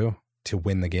need to do to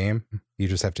win the game. You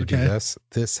just have to do this.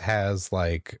 This has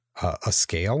like a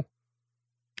scale.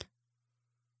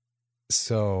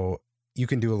 So you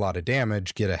can do a lot of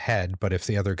damage, get ahead, but if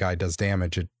the other guy does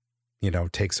damage, it, you know,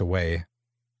 takes away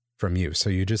from you. So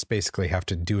you just basically have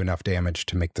to do enough damage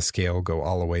to make the scale go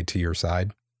all the way to your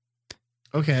side.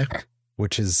 Okay.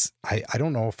 Which is, I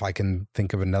don't know if I can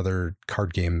think of another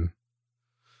card game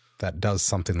that does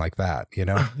something like that, you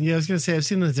know? Yeah, I was going to say, I've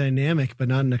seen the dynamic, but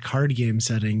not in a card game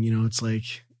setting. You know, it's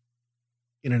like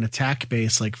in an attack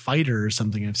base, like Fighter or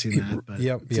something. I've seen that, but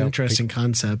it's an interesting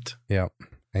concept. Yep.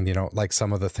 And, you know, like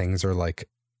some of the things are like,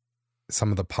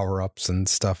 some of the power-ups and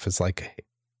stuff is like,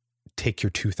 take your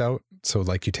tooth out. So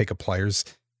like you take a pliers,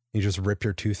 you just rip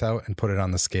your tooth out and put it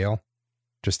on the scale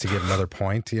just to get another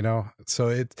point, you know? So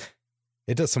it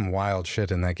does some wild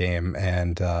shit in that game.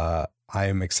 And I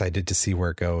am excited to see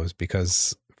where it goes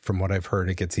because from what I've heard,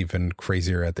 it gets even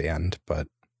crazier at the end, but.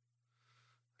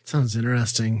 Sounds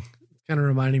interesting. Kind of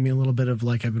reminding me a little bit of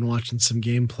like, I've been watching some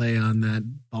gameplay on that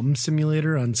Bum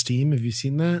Simulator on Steam. Have you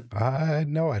seen that?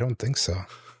 No, I don't think so.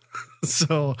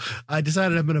 So I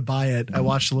decided I'm going to buy it. I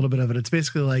watched a little bit of it. It's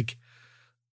basically like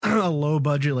a low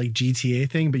budget, like GTA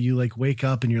thing, but you like wake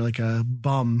up and you're like a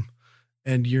bum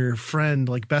and your friend,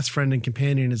 like best friend and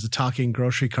companion, is a talking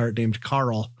grocery cart named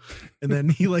Carl. And then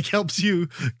he like helps you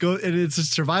go, and it's a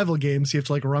survival game. So you have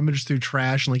to like rummage through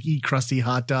trash and like eat crusty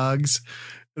hot dogs.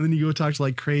 And then you go talk to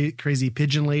like crazy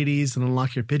pigeon ladies and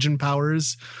unlock your pigeon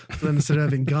powers. So then instead of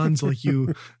having guns, like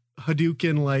you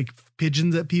Hadouken like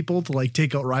pigeons at people to like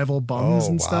take out rival bums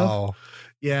and stuff.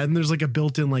 Yeah. And there's like a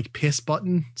built-in like piss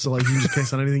button. So like you can just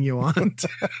piss on anything you want.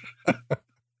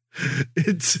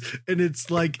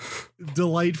 It's like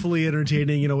delightfully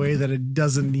entertaining in a way that it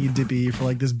doesn't need to be for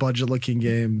like this budget looking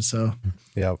game. So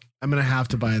yeah, I'm gonna have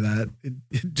to buy that. It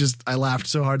just, I laughed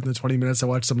so hard in the 20 minutes I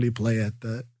watched somebody play it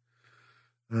that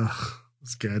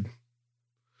it's good.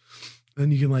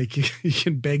 And you can like you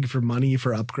can beg for money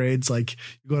for upgrades. Like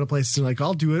you go to places and like,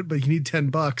 I'll do it, but you need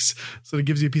 $10. So it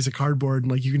gives you a piece of cardboard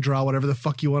and like you can draw whatever the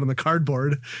fuck you want on the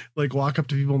cardboard. Like walk up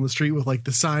to people in the street with like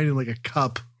the sign and like a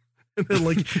cup. And then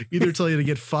like either tell you to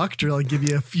get fucked or like give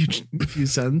you a few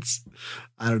cents.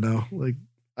 I don't know. Like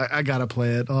I gotta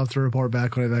play it. I'll have to report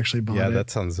back when I've actually bought it. Yeah, that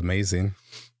sounds amazing.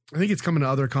 I think it's coming to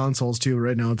other consoles too.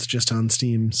 Right now it's just on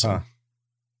Steam. So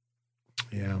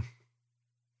yeah.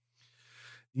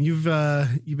 You've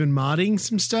been modding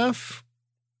some stuff?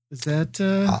 Is that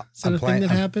a thing that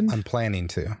happened? I'm planning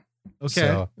to.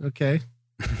 Okay. Okay.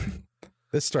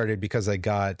 This started because I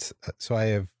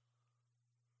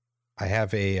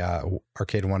have a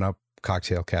Arcade 1-Up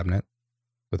cocktail cabinet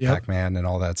with Pac-Man and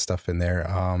all that stuff in there.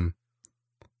 I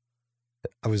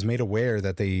was made aware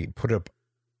that they put up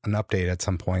an update at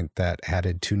some point that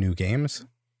added 2 new games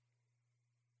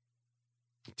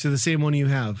to the same one you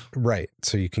have. Right.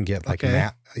 So you can get like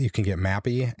you can get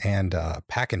Mappy and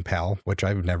Pack and Pal, which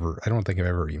I don't think I've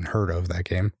ever even heard of that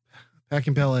game. Pack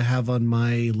and Pal I have on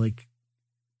my like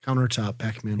countertop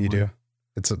Pac-Man. You do?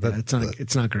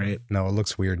 It's not great. No, it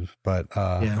looks weird, but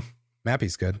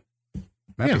Mappy's good.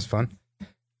 Mappy's fun.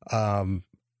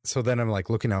 So then I'm like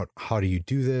looking out, how do you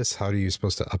do this? How are you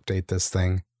supposed to update this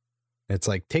thing? It's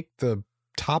like, take the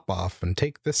top off and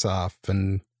take this off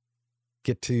and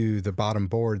get to the bottom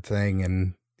board thing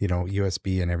and,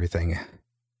 USB and everything.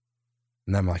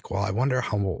 And I'm like, well, I wonder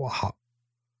how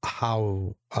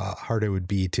hard it would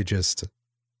be to just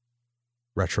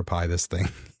RetroPie this thing,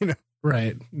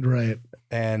 Right.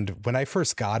 And when I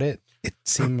first got it, it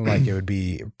seemed like it would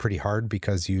be pretty hard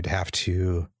because you'd have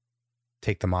to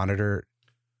take the monitor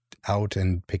out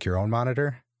and pick your own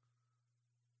monitor.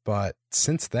 But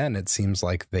since then, it seems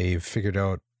like they've figured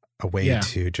out a way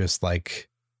to just like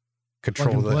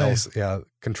control the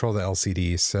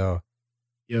LCD. So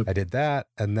I did that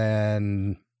and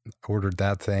then ordered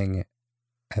that thing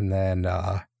and then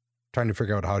trying to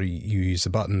figure out how you use the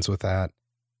buttons with that.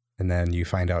 And then you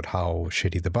find out how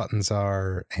shitty the buttons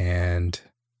are. And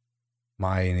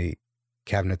my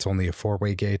cabinet's only a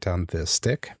 4-way gate on the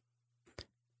stick.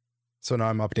 So now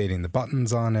I'm updating the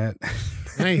buttons on it.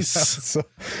 Nice. So,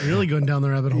 you're really going down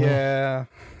the rabbit hole. Yeah.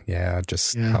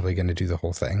 Probably going to do the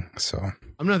whole thing. So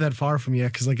I'm not that far from you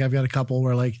because like I've got a couple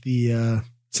where like the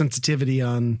sensitivity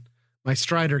on my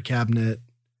Strider cabinet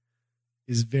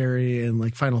is very, and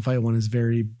like Final Fight 1 is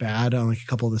very bad on like a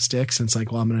couple of the sticks. And it's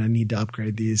like, well, I'm going to need to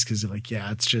upgrade these because like,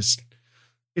 it's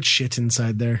shit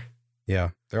inside there.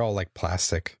 Yeah. They're all like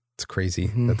plastic. It's crazy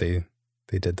that they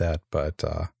did that. But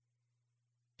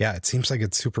it seems like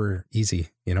it's super easy,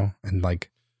 and like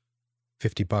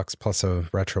 $50 plus a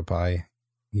RetroPie,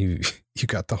 you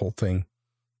got the whole thing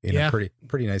in a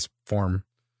pretty nice form.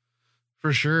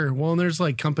 For sure. Well, and there's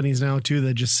like companies now too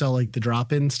that just sell like the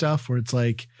drop-in stuff where it's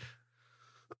like,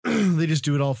 they just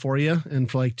do it all for you. And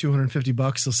for like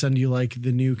 $250, they'll send you like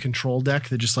the new control deck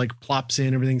that just like plops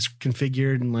in, everything's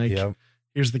configured. And like,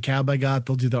 here's the cab I got.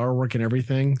 They'll do the artwork and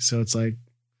everything. So it's like,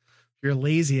 if you're a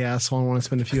lazy asshole and want to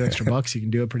spend a few extra bucks, you can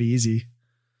do it pretty easy.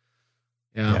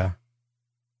 Yeah.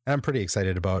 And I'm pretty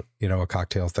excited about, a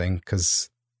cocktail thing because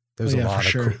there's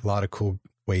a lot of cool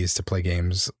ways to play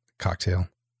games. Cocktail.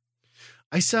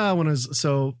 I saw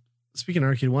speaking of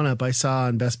Arcade 1-Up, I saw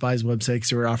on Best Buy's website, because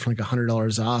they were offering like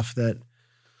 $100 off, that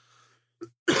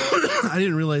I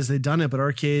didn't realize they'd done it, but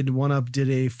Arcade 1-Up did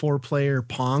a 4-player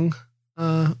Pong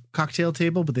cocktail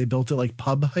table, but they built it like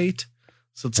pub height.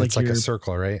 So it's like a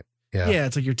circle, right? Yeah,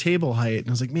 it's like your table height. And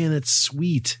I was like, man, that's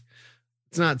sweet.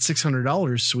 It's not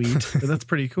 $600 sweet, but that's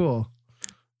pretty cool.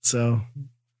 So,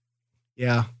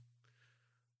 yeah.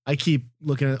 I keep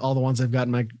looking at all the ones I've got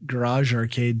in my garage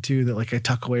arcade too that like I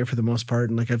tuck away for the most part.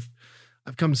 And like I've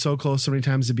come so close so many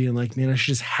times to being like, man, I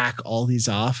should just hack all these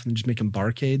off and just make them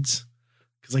barcades.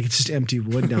 Cause like it's just empty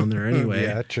wood down there anyway.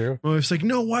 Yeah, true. My wife's like,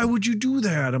 no, why would you do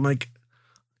that? I'm like,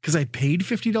 cause I paid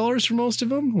 $50 for most of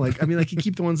them. Like, I mean, I can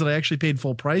keep the ones that I actually paid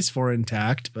full price for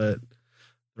intact, but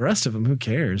the rest of them, who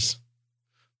cares?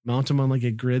 mount them on like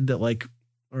a grid that like,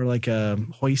 or like a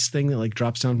hoist thing that like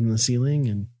drops down from the ceiling.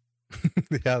 And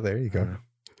yeah, there you go.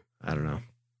 I don't know.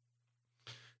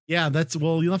 Yeah,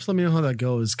 you'll have to let me know how that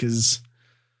goes, because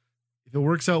if it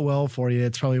works out well for you,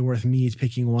 it's probably worth me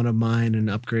picking one of mine and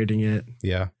upgrading it.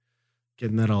 Yeah.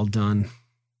 Getting that all done.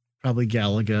 Probably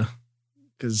Galaga,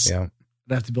 because I'd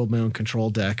have to build my own control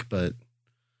deck, but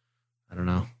I don't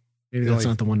know. Maybe that's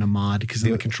not the one to mod, because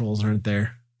the controls aren't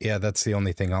there. Yeah, that's the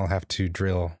only thing. I'll have to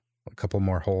drill a couple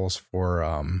more holes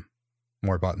for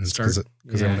more buttons, because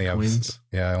I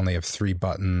only have 3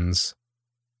 buttons,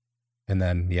 and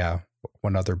then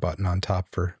one other button on top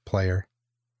for player.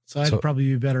 So I'd probably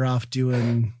be better off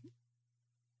doing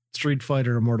Street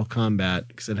Fighter or Mortal Kombat,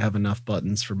 because I'd have enough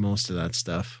buttons for most of that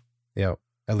stuff. Yeah,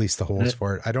 at least the holes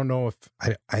for it. I don't know if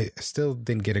I still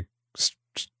didn't get a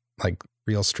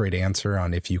real straight answer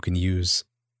on if you can use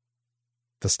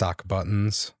the stock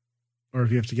buttons, or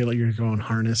if you have to get like your own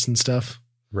harness and stuff.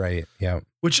 Right. Yeah.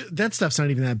 Which that stuff's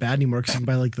not even that bad anymore, because you can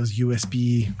buy like those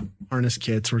USB harness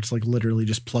kits where it's like literally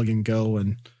just plug and go.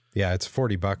 And yeah, it's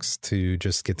 $40 to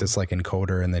just get this like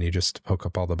encoder, and then you just hook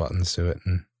up all the buttons to it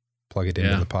and plug it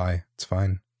into the Pi. It's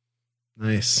fine.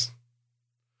 Nice.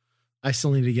 I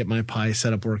still need to get my Pi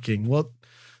setup working. Well,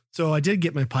 so I did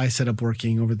get my Pi setup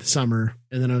working over the summer,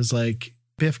 and then I was like,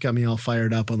 Biff got me all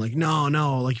fired up on like,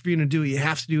 no, like if you're going to do it, you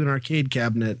have to do an arcade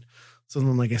cabinet. So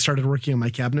then like I started working on my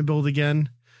cabinet build again.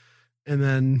 And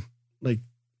then like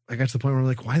I got to the point where I'm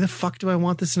like, why the fuck do I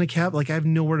want this in a cabinet? Like I have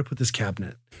nowhere to put this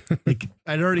cabinet. Like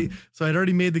I'd already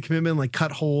made the commitment, like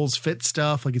cut holes, fit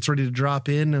stuff, like it's ready to drop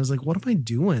in. And I was like, what am I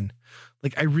doing?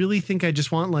 Like, I really think I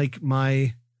just want like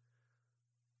my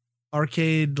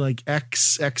arcade, like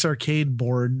X arcade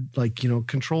board, like,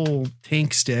 control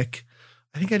tank stick.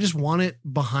 I think I just want it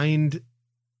behind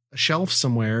a shelf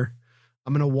somewhere.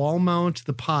 I'm going to wall mount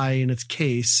the Pi in its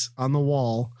case on the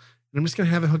wall, and I'm just going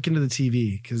to have it hook into the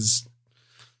TV, because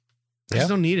I just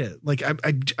don't need it. Like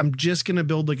I'm just going to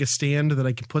build like a stand that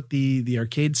I can put the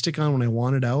arcade stick on when I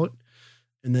want it out,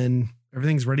 and then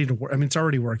everything's ready to work. I mean, it's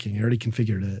already working. I already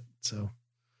configured it. So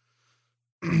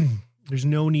there's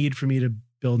no need for me to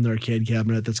build an arcade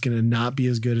cabinet that's going to not be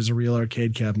as good as a real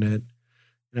arcade cabinet.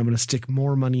 And I'm going to stick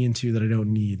more money into that I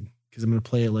don't need, because I'm going to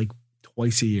play it like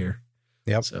twice a year.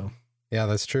 Yep. So yeah,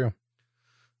 that's true.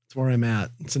 That's where I'm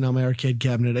at. So now my arcade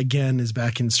cabinet again is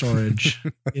back in storage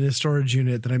in a storage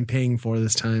unit that I'm paying for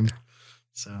this time.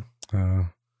 So,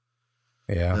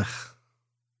 yeah,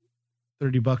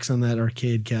 $30 on that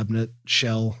arcade cabinet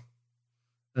shell.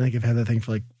 I think I've had that thing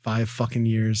for like 5 fucking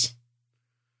years.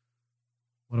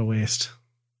 What a waste.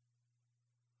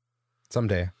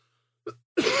 Someday.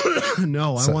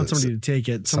 No, I want somebody to take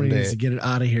it. Somebody needs to get it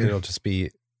out of here. It'll just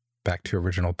be back to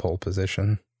original pole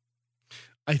position.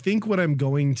 I think what I'm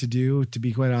going to do, to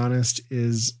be quite honest,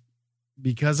 is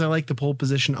because I like the pole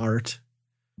position art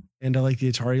and I like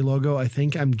the Atari logo, I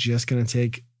think I'm just going to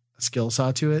take a skill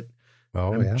saw to it.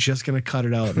 I'm just going to cut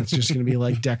it out. And it's just going to be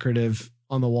like decorative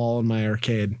on the wall in my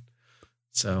arcade.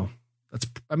 So I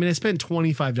spent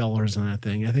 $25 on that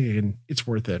thing. I think it's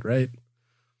worth it, right?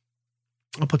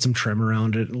 I'll put some trim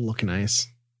around it. It'll look nice.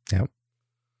 Yep.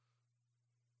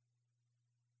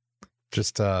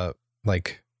 Just mount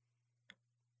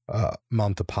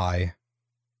the Pi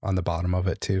on the bottom of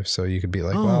it too, so you could be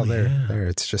like, there.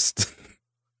 It's just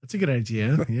that's a good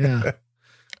idea. Yeah.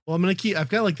 Well, I've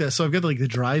got like this. So I've got like the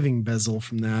driving bezel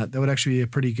from that. That would actually be a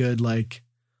pretty good, like,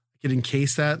 could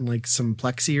encase that in like some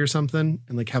plexi or something,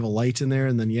 and like have a light in there,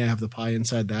 and then have the Pi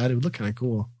inside that. It would look kind of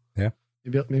cool. Yeah.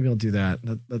 Maybe I'll do that.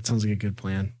 That sounds like a good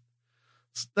plan.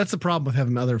 That's the problem with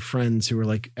having other friends who are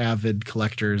like avid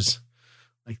collectors.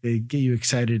 Like they get you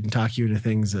excited and talk you into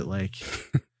things that like,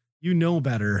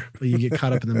 better, but you get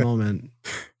caught up in the moment.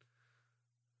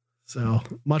 So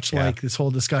much like this whole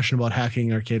discussion about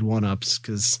hacking arcade 1-ups,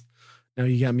 because now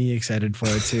you got me excited for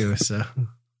it too. So,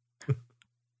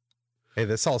 hey,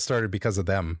 this all started because of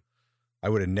them. I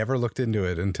would have never looked into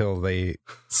it until they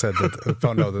said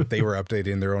found out that they were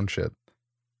updating their own shit.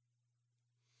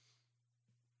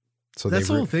 So that's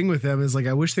the whole thing with them is like,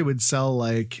 I wish they would sell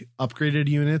like upgraded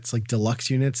units, like deluxe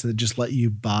units that just let you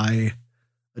buy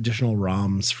additional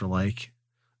ROMs for like,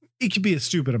 it could be a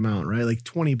stupid amount, right? Like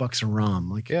 $20 a ROM.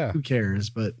 Like, who cares?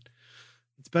 But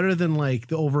it's better than like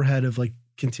the overhead of like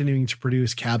continuing to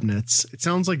produce cabinets. It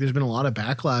sounds like there's been a lot of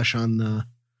backlash on the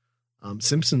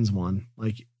Simpsons one.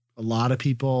 Like a lot of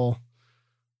people,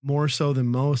 more so than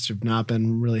most, have not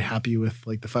been really happy with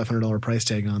like the $500 price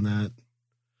tag on that.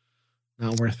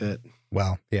 Not worth it.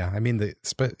 Well, yeah. I mean,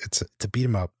 it's a beat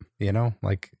 'em up,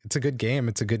 like it's a good game.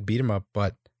 It's a good beat 'em up,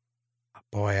 but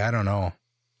boy, I don't know.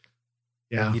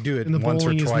 Yeah. You do it and the once or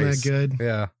bowling twice. isn't that good.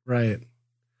 Yeah. Right.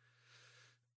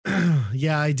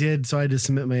 Yeah, I did. So I had to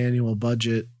submit my annual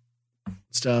budget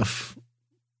stuff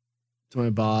to my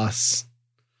boss.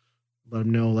 Let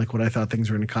him know like what I thought things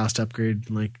were going to cost upgrade,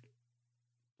 like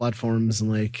platforms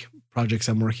and like projects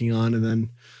I'm working on. And then,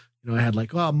 I had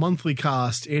like, monthly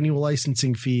cost, annual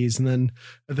licensing fees. And then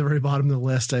at the very bottom of the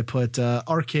list, I put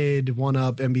arcade,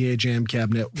 1UP, NBA Jam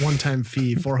cabinet, one-time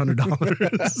fee,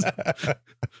 $400.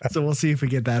 So we'll see if we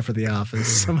get that for the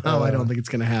office. Somehow I don't think it's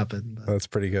going to happen. But. That's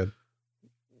pretty good.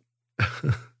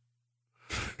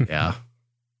 Yeah.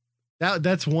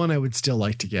 That's one I would still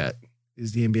like to get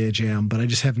is the NBA Jam, but I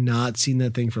just have not seen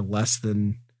that thing for less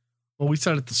than, we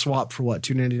started the swap for what,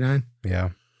 $299? Yeah.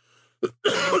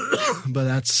 But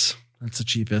that's the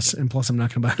cheapest. And plus I'm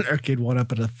not going to buy an arcade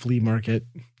 1UP at a flea market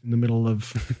in the middle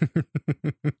of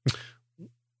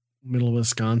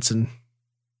Wisconsin.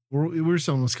 We were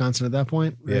still in Wisconsin at that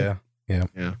point. Right? Yeah.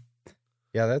 Yeah.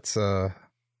 That's, I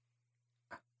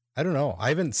don't know. I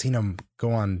haven't seen them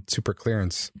go on super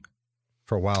clearance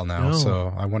for a while now. No.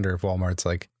 So I wonder if Walmart's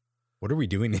like, what are we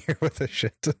doing here with this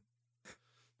shit?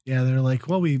 Yeah. They're like,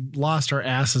 well, we lost our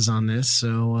asses on this.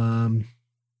 So,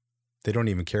 they don't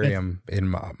even carry them in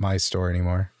my store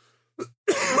anymore.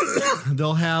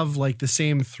 They'll have like the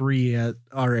same 3 at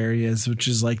our areas, which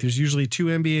is like, there's usually 2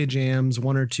 NBA Jams,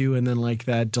 1 or 2. And then like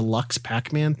that deluxe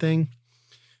Pac-Man thing,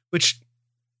 which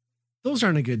those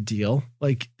aren't a good deal.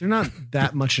 Like they're not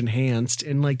that much enhanced,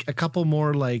 and like a couple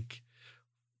more like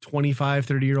 25,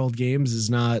 30-year-old games does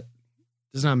not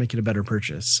make it a better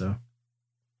purchase. So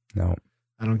no,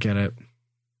 I don't get it.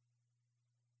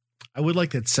 I would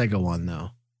like that Sega one though.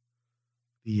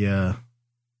 The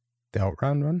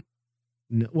Outrun one?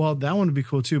 Well, that one would be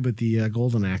cool too, but the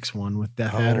Golden Axe one with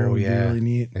Death Adder would be really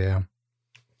neat. Yeah.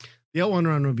 The Outrun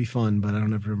run would be fun, but I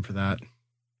don't have room for that.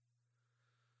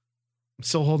 I'm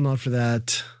still holding out for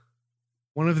that.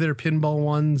 One of their pinball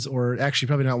ones, or actually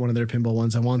probably not one of their pinball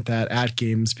ones. I want that At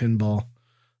Games pinball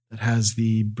that has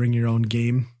the bring your own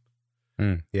game.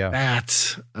 Yeah.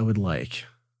 That I would like.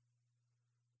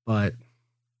 But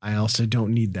I also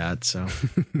don't need that, so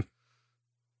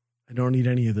I don't need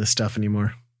any of this stuff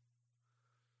anymore.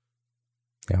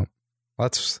 Yeah.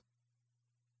 That's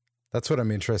what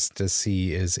I'm interested to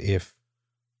see, is if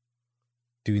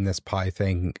doing this Pi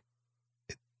thing,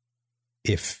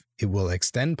 if it will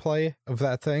extend play of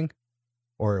that thing,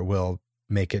 or it will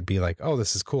make it be like, oh,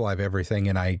 this is cool, I have everything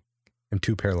and I am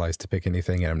too paralyzed to pick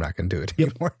anything and I'm not going to do it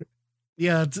anymore.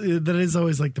 Yeah, that is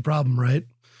always like the problem, right?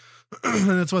 And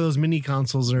that's why those mini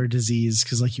consoles are a disease,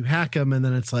 because like you hack them and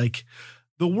then it's like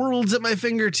the world's at my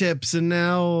fingertips and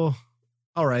now,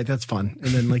 all right, that's fun.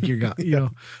 And then like you're gone.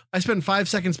 I spent 5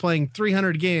 seconds playing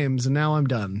 300 games and now I'm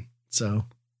done. So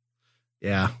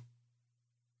yeah.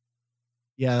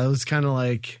 Yeah, that was kind of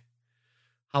like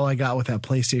how I got with that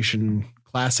PlayStation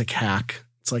Classic hack.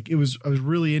 It's like I was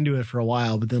really into it for a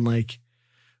while, but then like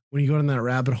when you go down that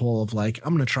rabbit hole of like,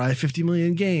 I'm going to try 50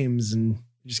 million games, and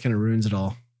it just kind of ruins it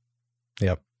all.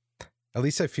 Yep. At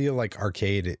least I feel like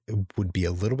arcade would be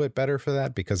a little bit better for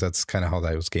that, because that's kind of how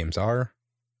those games are.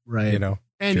 Right. And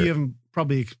sure. You haven't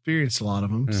probably experienced a lot of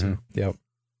them. Mm-hmm. So. Yep.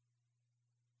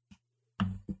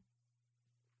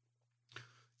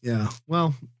 Yeah.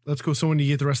 Well, that's cool. So when do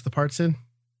you get the rest of the parts in?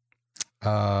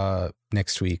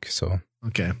 Next week. So.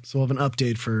 Okay. So we'll have an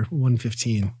update for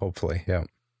 115. Hopefully. Yeah.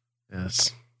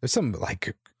 Yes. There's some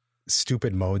like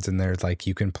stupid modes in there. Like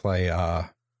you can play,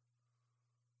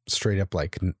 straight up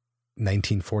like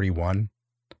 1941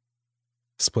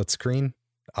 split screen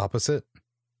opposite.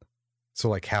 So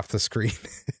like half the screen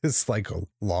is like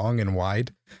long and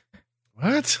wide.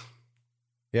 What?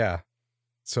 Yeah.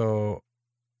 So,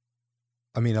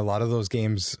 I mean, a lot of those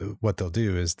games, what they'll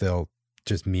do is they'll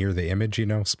just mirror the image,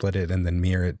 split it and then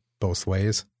mirror it both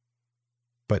ways.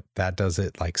 But that does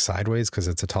it like sideways because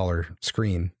it's a taller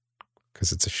screen,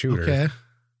 because it's a shooter. Okay.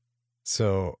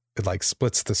 So it like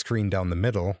splits the screen down the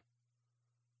middle,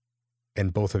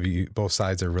 and both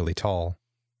sides are really tall.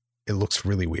 It looks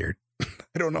really weird.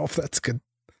 I don't know if that's good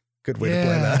way to play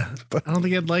that. But I don't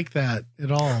think I'd like that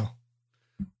at all.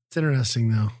 It's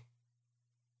interesting though.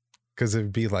 Because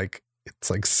it'd be like, it's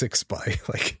like 6 by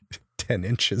like 10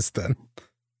 inches then.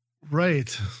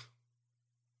 Right.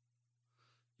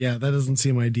 Yeah, that doesn't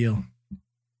seem ideal.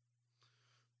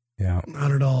 Yeah.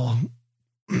 Not at all.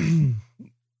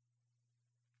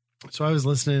 So I was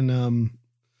listening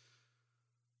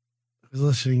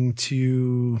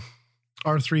to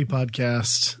R3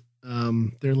 podcast,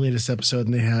 their latest episode,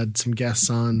 and they had some guests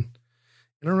on.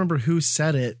 I don't remember who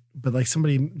said it, but like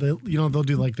somebody, they'll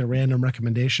do like the random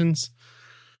recommendations.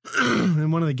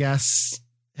 And one of the guests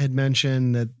had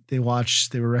mentioned that they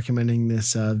were recommending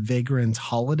this Vagrant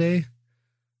Holiday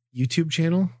YouTube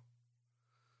channel.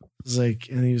 It was like,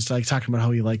 and he was like talking about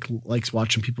how he likes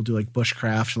watching people do like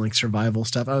bushcraft and like survival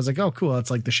stuff. I was like, oh, cool.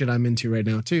 That's like the shit I'm into right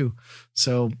now too.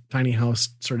 So tiny house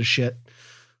sort of shit.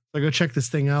 So I go check this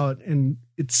thing out, and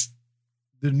it's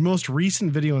the most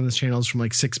recent video on this channel is from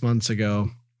like 6 months ago.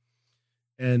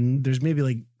 And there's maybe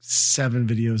like 7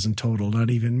 videos in total, not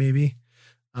even maybe.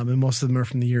 And most of them are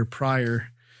from the year prior,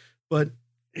 but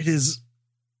it is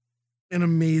an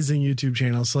amazing YouTube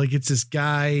channel. So like, it's this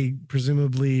guy,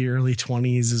 presumably early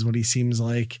 20s is what he seems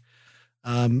like.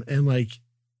 And like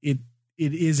it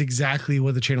is exactly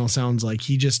what the channel sounds like.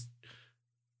 He just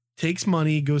takes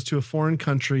money, goes to a foreign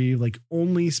country, like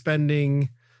only spending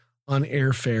on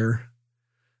airfare.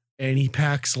 And he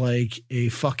packs like a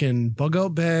fucking bug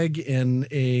out bag and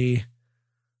a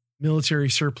military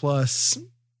surplus.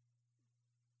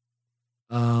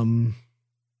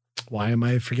 Why am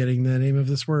I forgetting the name of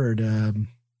this word?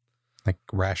 Like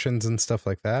rations and stuff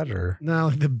like that, or no,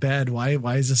 like the bed. Why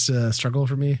is this a struggle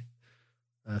for me?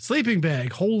 Sleeping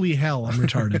bag. Holy hell, I'm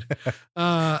retarded.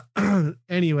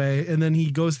 Anyway, and then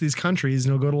he goes to these countries,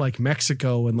 and he'll go to like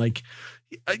Mexico, and like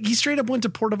he straight up went to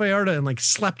Puerto Vallarta and like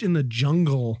slept in the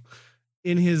jungle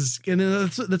and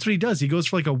that's what he does. He goes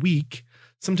for like a week.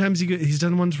 Sometimes he's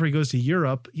done ones where he goes to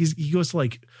Europe. He goes to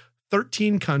like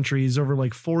 13 countries over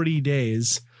like 40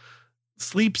 days,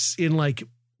 sleeps in like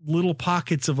little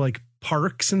pockets of like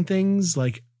parks and things,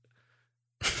 like,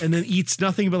 and then eats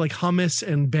nothing but like hummus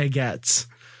and baguettes.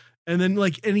 And then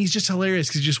like, and he's just hilarious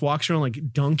because he just walks around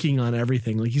like dunking on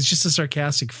everything. Like he's just a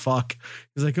sarcastic fuck.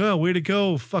 He's like, oh, way to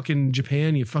go, fucking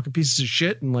Japan, you fucking pieces of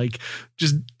shit. And like,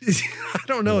 just, I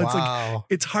don't know. Wow. It's like,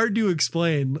 it's hard to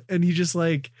explain. And he just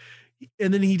like,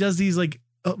 and then he does these like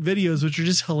videos, which are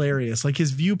just hilarious. Like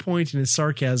his viewpoint and his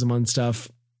sarcasm on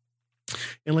stuff.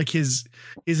 And like his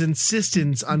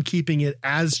insistence on keeping it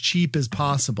as cheap as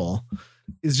possible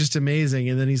is just amazing.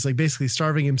 And then he's like basically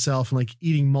starving himself and like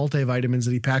eating multivitamins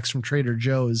that he packs from Trader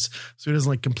Joe's so he doesn't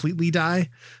like completely die.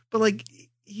 But like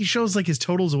he shows like his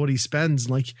totals of what he spends.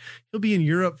 And like he'll be in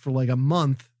Europe for like a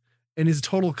month and his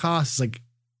total cost is like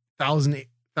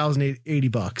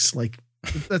 $1,080. Like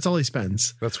that's all he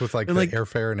spends. That's with like the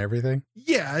airfare and everything.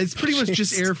 Yeah, it's pretty much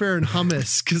just airfare and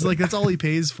hummus because like that's all he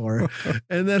pays for.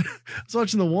 And then I was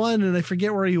watching the one and I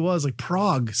forget where he was, like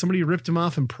Prague. Somebody ripped him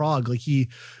off in Prague. Like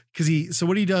so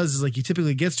what he does is like he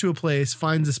typically gets to a place,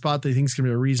 finds a spot that he thinks can be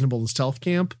a reasonable stealth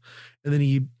camp, and then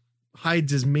he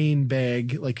hides his main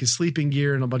bag, like his sleeping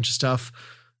gear and a bunch of stuff,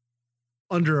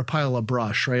 under a pile of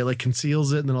brush, right? Like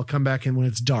conceals it, and then I'll come back in when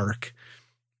it's dark.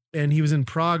 And he was in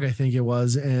Prague, I think it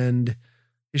was, and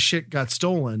his shit got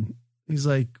stolen. He's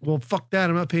like, well, fuck that.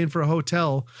 I'm not paying for a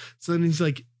hotel. So then he's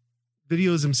like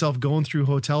videos himself going through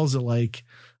hotels at like,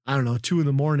 I don't know, 2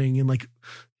 a.m. and like,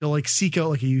 he'll like seek out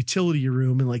like a utility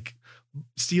room and like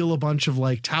steal a bunch of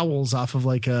like towels off of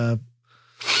like a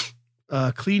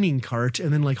cleaning cart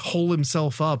and then like hole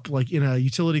himself up like in a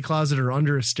utility closet or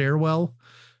under a stairwell.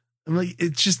 I'm like,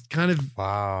 it's just kind of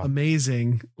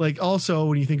amazing. Like also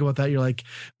when you think about that, you're like,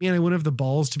 man, I wouldn't have the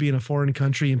balls to be in a foreign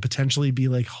country and potentially be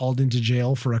like hauled into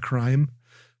jail for a crime.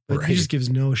 But he just gives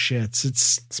no shits.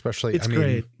 It's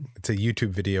great. It's a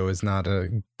YouTube video is not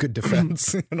a good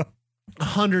defense.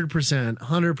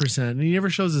 100%. And he never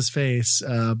shows his face.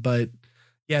 But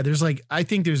yeah, there's like, I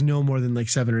think there's no more than like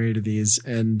 7 or 8 of these,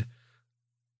 and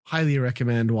highly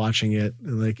recommend watching it.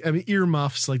 Like, I mean,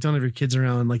 earmuffs, like don't have your kids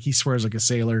around. Like he swears like a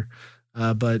sailor,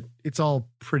 but it's all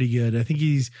pretty good. I think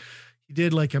he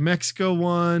did like a Mexico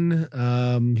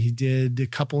one. He did a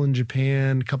couple in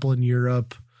Japan, a couple in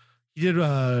Europe. He did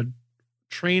a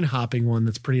train hopping one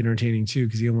that's pretty entertaining too,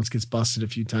 because he almost gets busted a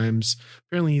few times.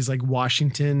 Apparently he's like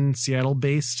Washington, Seattle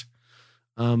based.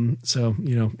 So,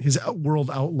 you know, his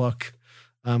world outlook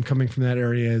coming from that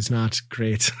area is not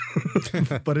great,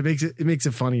 but it makes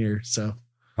it funnier. So,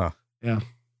 yeah,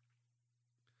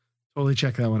 totally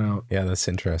check that one out. Yeah, that's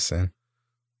interesting.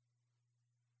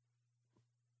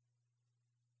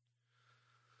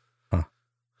 Huh.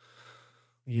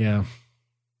 Yeah.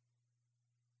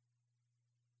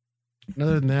 And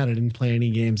other than that, I didn't play any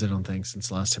games, I don't think, since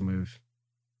the last time we've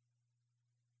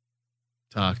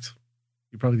talked.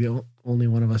 You're probably the only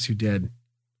one of us who did.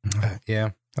 Yeah.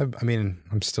 I mean,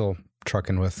 I'm still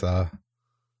trucking with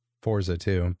Forza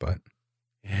too, but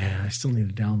yeah, I still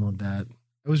need to download that.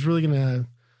 I was really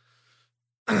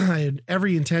I had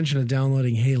every intention of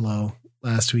downloading Halo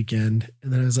last weekend,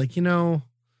 and then I was like, you know,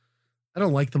 I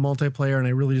don't like the multiplayer, and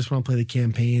I really just want to play the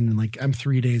campaign. And like, I'm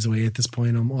 3 days away at this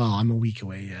point. I'm a week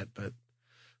away yet, but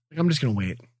like, I'm just gonna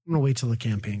wait. I'm gonna wait till the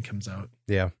campaign comes out.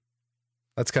 Yeah.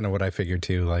 That's kind of what I figured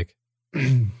too. Like,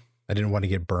 I didn't want to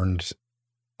get burned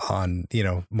on,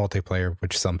 multiplayer,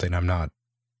 which is something I'm not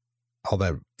all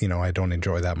that, I don't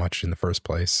enjoy that much in the first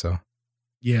place. So,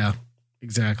 yeah,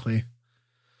 exactly.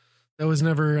 That was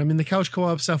never, I mean, the couch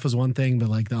co-op stuff was one thing, but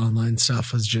like the online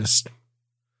stuff was just,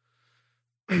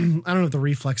 I don't have the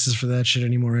reflexes for that shit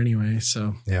anymore anyway.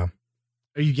 So, yeah.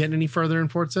 Are you getting any further in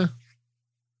Forza?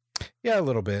 Yeah, a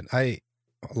little bit. I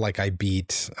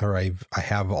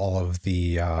have all of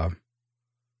the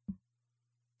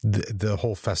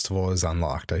whole festival is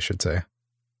unlocked, I should say,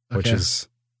 which is,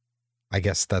 I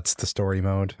guess that's the story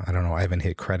mode. I don't know. I haven't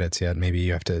hit credits yet. Maybe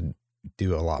you have to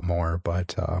do a lot more,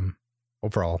 but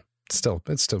overall, it's still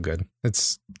good.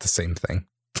 It's the same thing.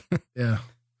 Yeah.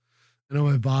 I know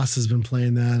my boss has been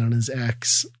playing that on his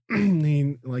X.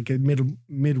 He, like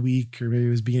midweek or maybe it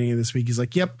was beginning of this week. He's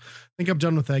like, "Yep, I think I'm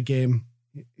done with that game."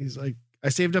 He's like, "I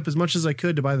saved up as much as I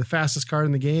could to buy the fastest car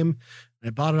in the game. And I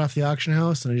bought it off the auction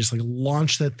house and I just like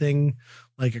launched that thing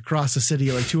like across the city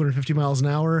at like 250 miles an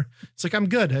hour. It's like, I'm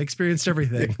good. I experienced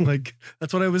everything. Like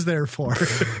that's what I was there for."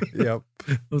 Yep.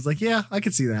 I was like, yeah, I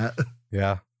could see that.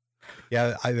 Yeah.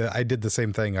 Yeah, I did the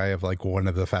same thing. I have like one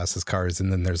of the fastest cars,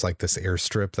 and then there's like this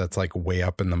airstrip that's like way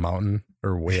up in the mountain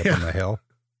or way up in the hill,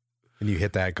 and you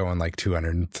hit that going like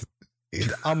 200,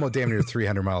 almost damn near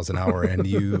 300 miles an hour, and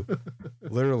you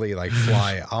literally like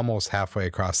fly almost halfway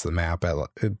across the map.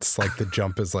 It's like the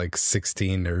jump is like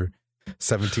 16 or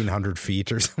 1,700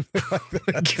 feet or something like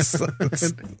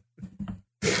that.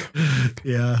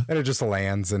 Yeah, and it just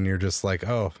lands, and you're just like,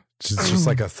 oh. It's just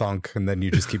like a thunk, and then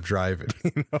you just keep driving.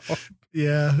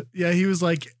 Yeah. He was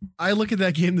like, I look at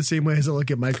that game the same way as I look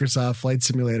at Microsoft Flight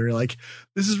Simulator. Like,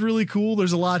 this is really cool.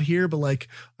 There's a lot here, but like,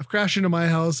 I've crashed into my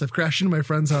house. I've crashed into my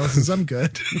friend's houses. I'm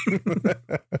good.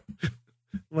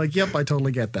 Like, yep, I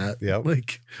totally get that. Yep.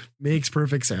 Like, makes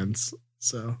perfect sense.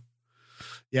 So,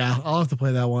 yeah, I'll have to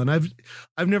play that one.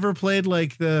 I've never played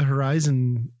like the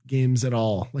Horizon games at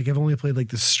all. Like, I've only played like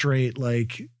the straight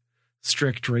like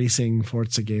strict racing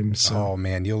Forza games. So. Oh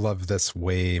man, you'll love this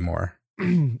way more.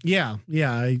 Yeah.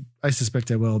 I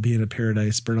suspect I will, being a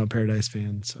Burnout Paradise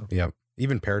fan. So yep.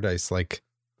 Even Paradise like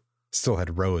still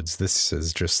had roads. This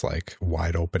is just like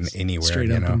wide open anywhere.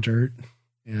 Straight up in dirt.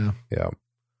 Yeah. Yeah.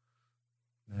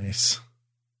 Nice.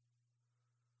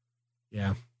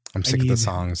 Yeah. I'm sick of the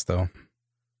songs though.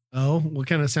 Oh, what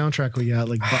kind of soundtrack we got?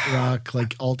 Like butt rock,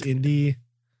 like alt indie.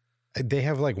 They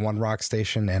have like one rock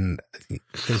station, and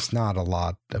there's not a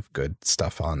lot of good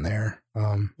stuff on there.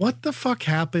 What the fuck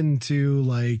happened to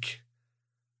like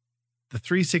the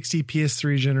 360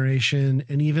 PS3 generation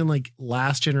and even like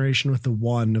last generation with the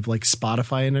one of like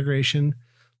Spotify integration?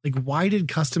 Like, why did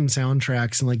custom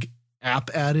soundtracks and like app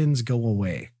add-ins go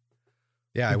away?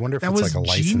 Yeah, I wonder if it's like a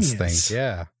license thing.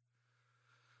 Yeah,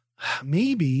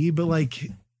 maybe, but like,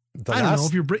 I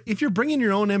don't know if you're bringing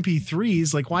your own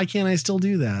MP3s, like, why can't I still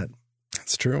do that?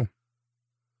 That's true.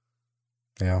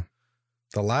 Yeah.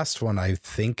 The last one, I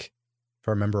think, if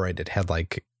I remember right, it had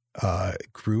like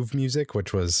Groove Music,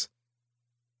 which was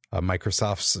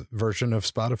Microsoft's version of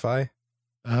Spotify.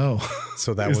 Oh.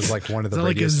 So that was like one of the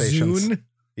radio stations. Zune?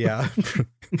 Yeah.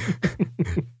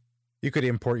 You could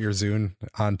import your Zune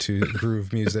onto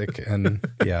Groove Music, and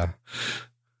yeah.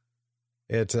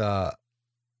 It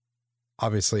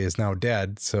obviously is now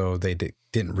dead, so they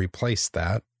didn't replace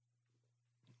that.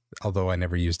 Although I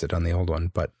never used it on the old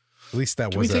one, but at least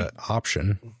that was an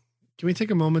option. Can we take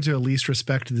a moment to at least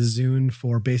respect the Zune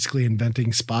for basically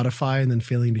inventing Spotify and then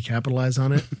failing to capitalize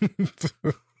on it?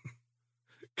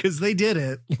 Because they did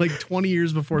it like 20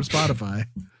 years before Spotify.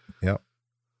 Yep.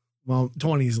 Well,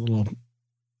 20 is a little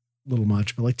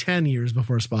much, but like 10 years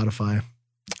before Spotify.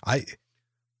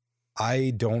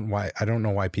 I don't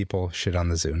know why people shit on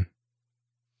the Zune.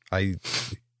 I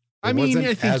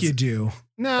think you do.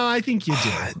 No, I think you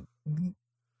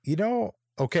do.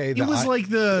 Okay. It was like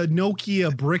the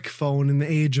Nokia brick phone in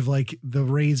the age of like the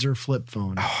Razr flip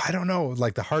phone. Oh, I don't know.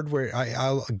 Like the hardware,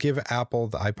 I'll give Apple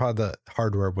the iPod, the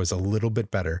hardware was a little bit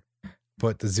better,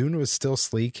 but the Zune was still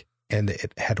sleek and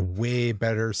it had way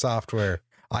better software.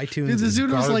 iTunes. Dude, the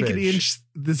Zune was like an inch.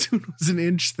 The Zune was an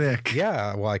inch thick.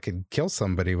 Yeah. Well, I could kill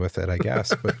somebody with it, I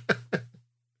guess, but.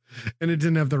 And it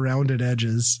didn't have the rounded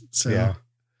edges. So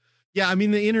yeah, I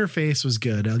mean, the interface was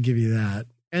good. I'll give you that.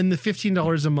 And the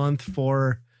 $15 a month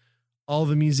for all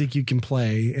the music you can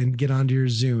play and get onto your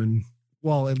Zune.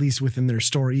 Well, at least within their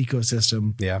store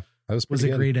ecosystem. Yeah. That was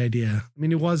a great idea. I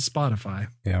mean, it was Spotify.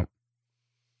 Yeah.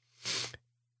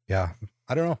 Yeah.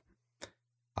 I don't know.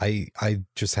 I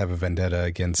just have a vendetta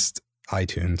against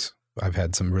iTunes. I've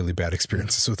had some really bad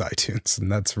experiences with iTunes,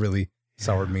 and that's really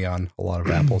soured me on a lot of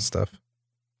Apple stuff.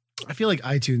 I feel like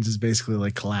iTunes is basically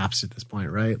like collapsed at this point,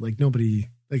 right? Like nobody,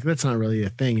 like that's not really a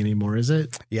thing anymore, is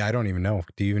it? Yeah, I don't even know.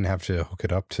 Do you even have to hook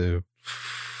it up to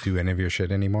do any of your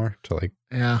shit anymore? To like,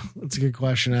 yeah, that's a good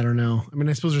question. I don't know. I mean,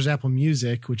 I suppose there's Apple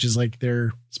Music, which is like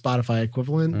their Spotify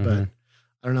equivalent, but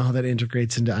I don't know how that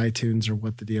integrates into iTunes or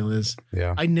what the deal is.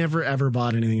 Yeah, I never ever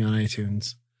bought anything on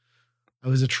iTunes. I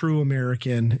was a true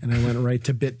American and I went right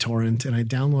to BitTorrent and I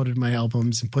downloaded my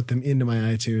albums and put them into my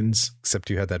iTunes. except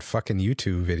you had that fucking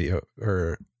YouTube video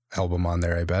or album on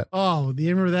there, I bet. Oh, do you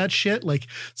remember that shit? Like,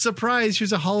 surprise,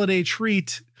 here's a holiday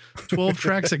treat. 12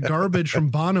 tracks of garbage from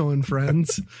Bono and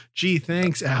Friends. Gee,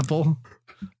 thanks, Apple.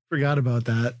 Forgot about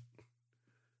that.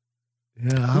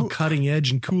 Yeah, how cutting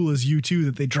edge and cool is U2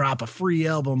 that they drop a free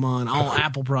album on all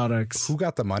Apple products? Who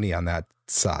got the money on that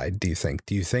side, do you think?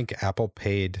 Do you think Apple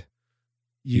paid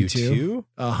U2?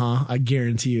 Uh-huh. I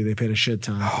guarantee you they paid a shit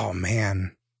ton. Oh,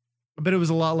 man. But it was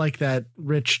a lot like that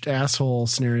rich asshole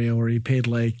scenario where he paid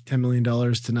like $10 million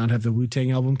to not have the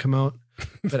Wu-Tang album come out.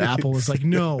 But Apple was like,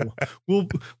 no, we'll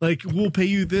pay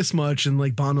you this much. And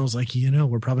like Bono's like,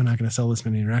 we're probably not going to sell this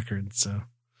many records. So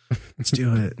let's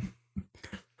do it.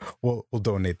 We'll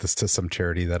donate this to some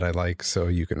charity that I like so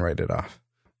you can write it off.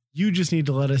 You just need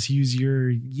to let us use your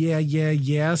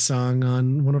yeah song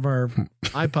on one of our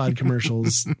iPod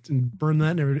commercials and burn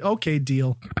that and everything. Okay,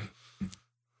 deal.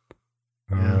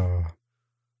 Yeah.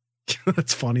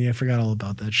 That's funny. I forgot all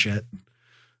about that shit.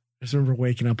 I just remember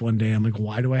waking up one day. I'm like,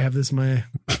 why do I have this in my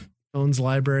phone's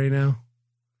library now?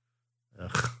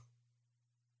 Ugh.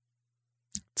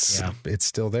 It's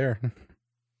still there.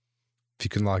 If you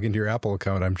can log into your Apple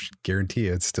account, I'm guarantee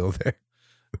it's still there.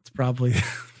 It's probably,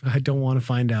 I don't want to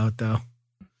find out though.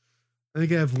 I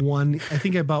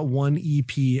think I bought one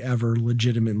EP ever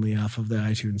legitimately off of the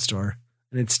iTunes store,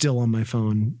 and it's still on my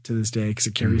phone to this day because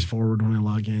it carries forward when I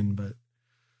log in. But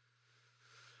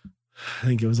I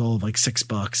think it was all of like $6.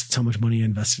 That's how much money I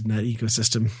invested in that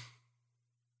ecosystem.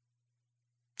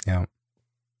 Yeah.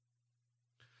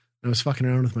 I was fucking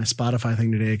around with my Spotify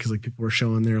thing today because like people were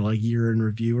showing their like year in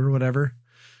review or whatever.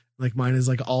 Like mine is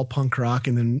like all punk rock,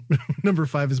 and then number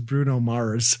 5 is Bruno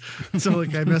Mars. So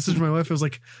like I messaged my wife. I was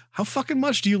like, "How fucking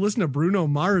much do you listen to Bruno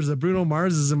Mars? That Bruno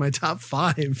Mars is in my top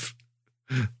 5."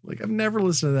 Like I've never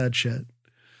listened to that shit.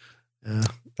 Yeah,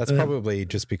 that's probably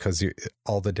just because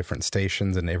all the different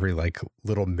stations and every like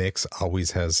little mix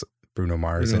always has Bruno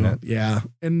Mars in it. Yeah,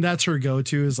 and that's her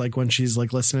go-to is like when she's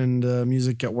like listening to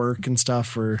music at work and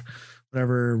stuff or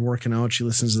whatever, working out, she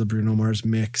listens to the Bruno Mars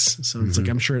mix. So it's like,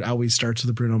 I'm sure it always starts with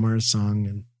a Bruno Mars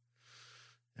song.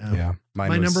 And yeah,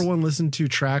 my number one listened to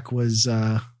track was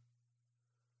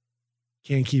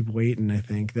Can't Keep Waiting. I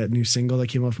think that new single that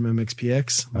came out from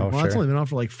MXPX. It's only been out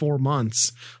for like 4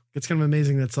 months. It's kind of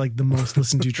amazing. That's like the most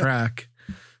listened to track,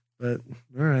 but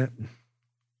all right.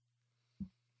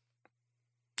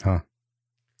 Huh.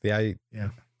 Yeah.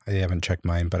 I haven't checked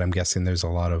mine, but I'm guessing there's a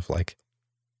lot of like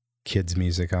kids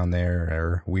music on there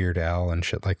or Weird Al and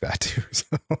shit like that too.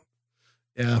 So.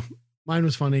 Yeah, mine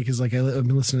was funny because like I've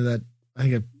been listening to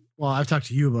that. I've talked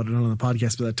to you about it on the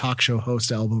podcast, but that talk show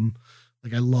host album,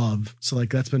 like I love. So like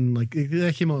that's been like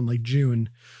that came out in like June.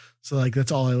 So like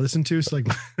that's all I listened to. So like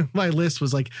my list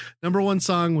was like number 1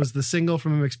 song was the single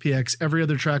from MXPX. Every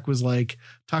other track was like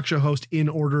talk show host in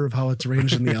order of how it's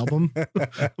arranged in the album.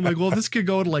 I'm like, well, this could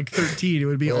go to like 13. It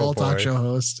would be all talk show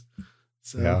host.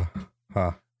 So yeah.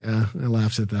 Huh. Yeah, I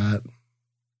laughed at that.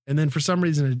 And then for some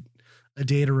reason, A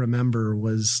Day to Remember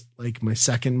was like my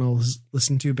second most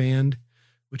listened to band,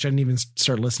 which I didn't even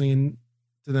start listening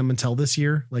to them until this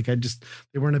year. Like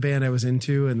they weren't a band I was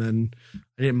into. And then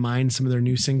I didn't mind some of their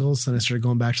new singles. Then I started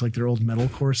going back to like their old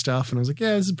metalcore stuff. And I was like,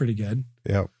 yeah, this is pretty good.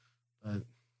 Yeah. But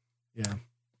yeah.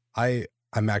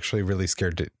 I'm actually really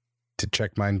scared to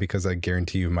check mine because I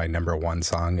guarantee you my number 1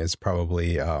 song is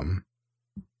probably,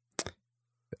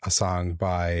 a song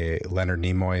by Leonard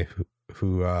Nimoy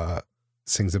who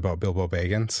sings about Bilbo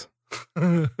Baggins.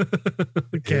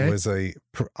 Okay. It was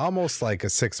almost like a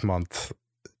 6-month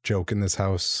joke in this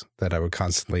house that I would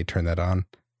constantly turn that on.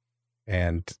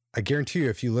 And I guarantee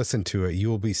you, if you listen to it, you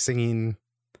will be singing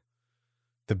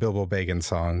the Bilbo Baggins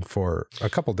song for a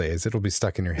couple days. It'll be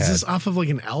stuck in your head. Is this off of like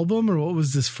an album or what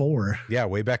was this for? Yeah,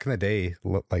 way back in the day,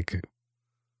 like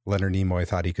Leonard Nimoy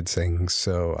thought he could sing.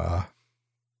 So,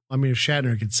 I mean, if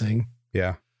Shatner could sing.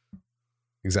 Yeah,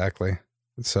 exactly.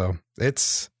 So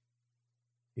it's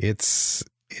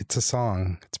a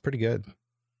song. It's pretty good.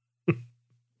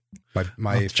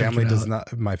 My family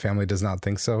does not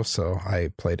think so. So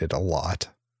I played it a lot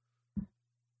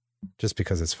just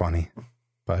because it's funny,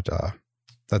 but,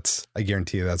 I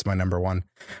guarantee you that's my number 1,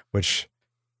 which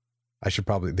They should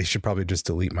probably just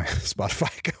delete my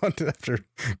Spotify account after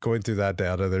going through that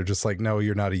data. They're just like, no,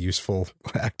 you're not a useful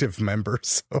active member.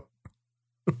 So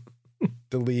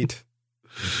delete.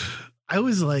 I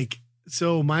was like,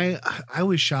 I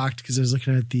was shocked because I was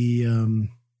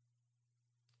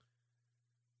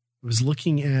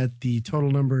looking at the total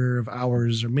number of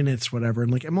hours or minutes, whatever.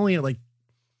 And like, I'm only at like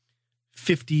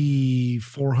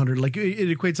 5,400. Like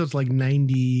it equates up to like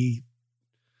 90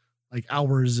 like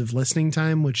hours of listening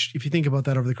time, which if you think about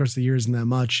that over the course of the year isn't that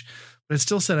much, but it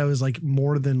still said I was like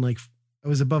more than like, I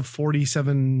was above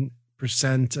 47%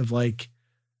 of like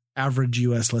average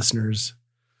US listeners.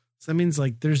 So that means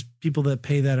like there's people that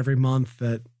pay that every month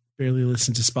that barely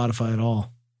listen to Spotify at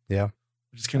all. Yeah.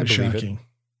 Which is kind of shocking.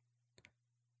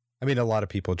 I mean, a lot of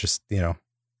people just,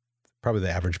 probably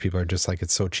the average people are just like,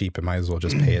 it's so cheap. I might as well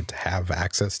just pay it to have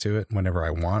access to it whenever I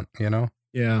want,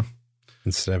 Yeah.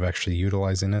 Instead of actually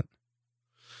utilizing it.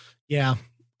 Yeah.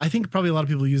 I think probably a lot of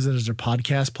people use it as their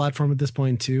podcast platform at this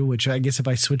point too, which I guess if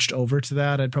I switched over to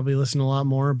that, I'd probably listen a lot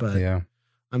more, but yeah,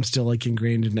 I'm still like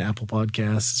ingrained into Apple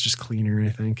Podcasts. It's just cleaner, I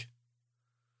think.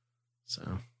 So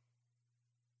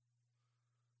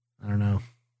I don't know.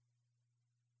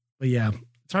 But yeah,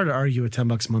 it's hard to argue with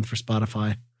 $10 a month for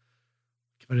Spotify.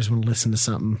 If I just want to listen to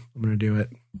something, I'm going to do it.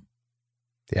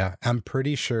 Yeah. I'm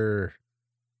pretty sure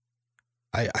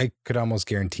I could almost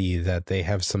guarantee that they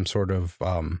have some sort of,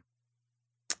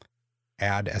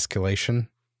 ad escalation.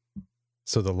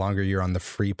 So the longer you're on the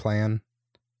free plan,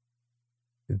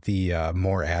 the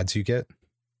more ads you get.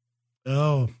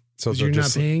 Oh, so you're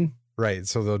not paying? Right.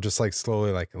 So they'll just like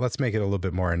slowly like, let's make it a little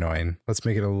bit more annoying. Let's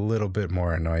make it a little bit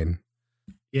more annoying.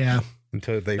 Yeah.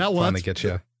 Until they finally get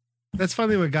you. That's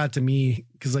finally what got to me.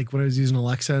 Cause like when I was using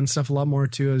Alexa and stuff a lot more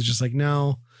too, I was just like,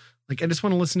 no, like I just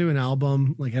want to listen to an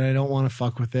album. Like, and I don't want to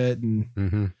fuck with it.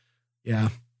 And yeah.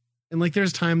 And like,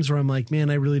 there's times where I'm like, man,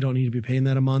 I really don't need to be paying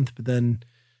that a month. But then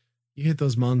you hit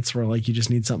those months where like, you just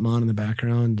need something on in the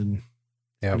background and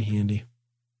pretty handy.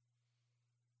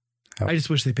 Yep. I just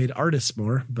wish they paid artists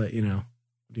more, but what are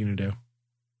you going to do?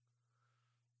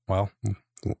 Well,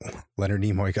 Leonard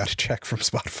Nimoy got a check from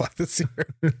Spotify this year.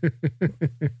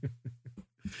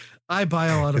 I buy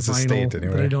a lot of vinyl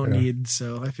that I don't need,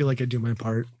 so I feel like I do my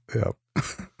part. Yep.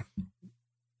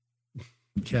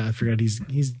 Yeah, I forgot he's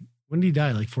when did he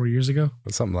die? Like 4 years ago?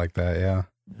 Something like that, yeah.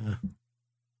 Yeah.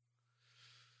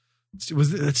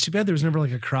 That's too bad there was never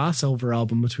like a crossover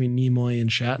album between Nimoy and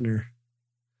Shatner.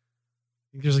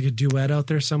 I think there's like a duet out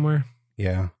there somewhere.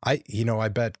 Yeah. I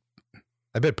bet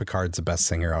Picard's the best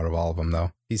singer out of all of them,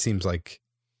 though. He seems like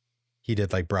he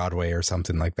did like Broadway or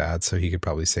something like that, so he could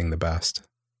probably sing the best.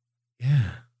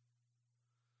 Yeah.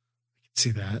 I can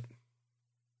see that.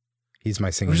 He's my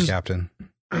singing captain.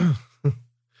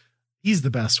 He's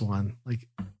the best one. Like,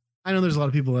 I know there's a lot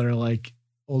of people that are like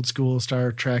old school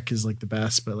Star Trek is like the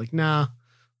best, but like, nah,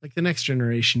 like the Next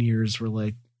Generation years were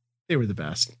like, they were the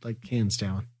best, like hands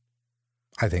down.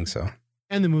 I think so.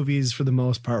 And the movies for the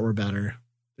most part were better.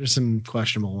 There's some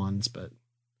questionable ones, but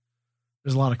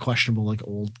there's a lot of questionable like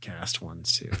old cast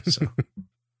ones too. So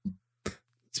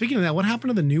speaking of that, what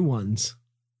happened to the new ones?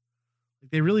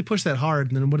 They really pushed that hard.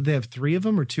 And then what did they have? 3 of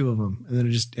them or 2 of them? And then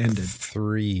it just ended.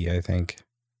 3, I think.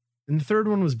 And the third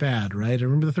one was bad, right? I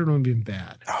remember the third one being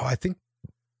bad. Oh, I think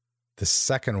the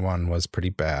second one was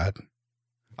pretty bad.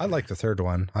 I like the third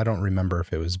one. I don't remember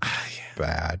if it was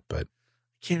bad, but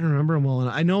I can't remember them well. And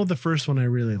I know the first one I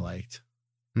really liked.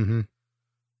 Mm-hmm.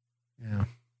 Yeah.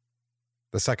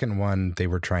 The second one, they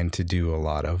were trying to do a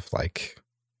lot of like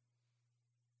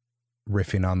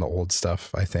riffing on the old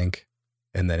stuff, I think.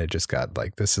 And then it just got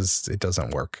like, it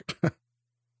doesn't work.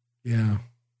 Yeah.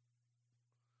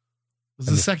 Was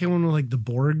the second one with like the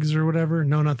Borgs or whatever?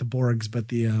 No, not the Borgs, but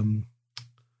the I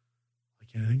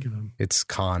can't think of them. It's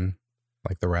Khan,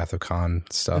 like the Wrath of Khan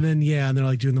stuff. And then and they're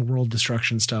like doing the world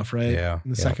destruction stuff, right? Yeah.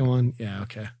 And the second one, yeah,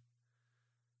 okay.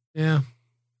 Yeah.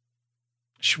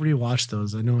 I should rewatch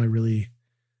those. I know I really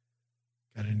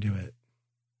got into it.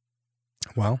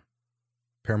 Well,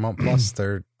 Paramount Plus,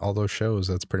 they're all those shows.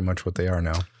 That's pretty much what they are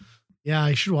now. Yeah,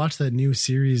 I should watch that new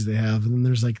series they have. And then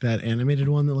there's like that animated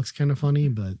one that looks kind of funny,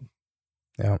 but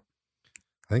yeah.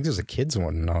 I think there's a kids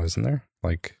one now, isn't there?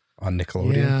 Like on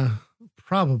Nickelodeon. Yeah,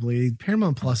 probably.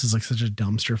 Paramount Plus is like such a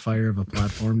dumpster fire of a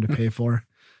platform to pay for.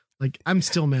 Like, I'm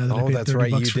still mad that I paid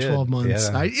 $30 for 12 months.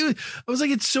 Yeah. I was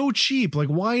like, it's so cheap. Like,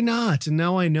 why not? And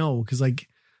now I know, because like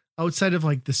outside of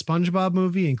like the SpongeBob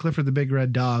movie and Clifford the Big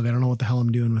Red Dog, I don't know what the hell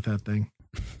I'm doing with that thing.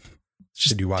 It's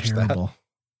just did you watch terrible. that?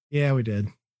 Yeah, we did.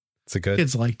 It's a good.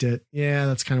 Kids liked it. Yeah,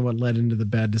 that's kind of what led into the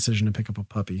bad decision to pick up a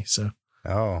puppy. So.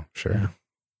 Oh, sure.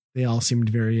 they all seemed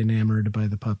very enamored by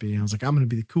the puppy. I was like, I'm going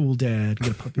to be the cool dad,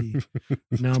 get a puppy.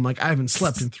 Now I'm like, I haven't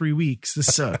slept in 3 weeks. This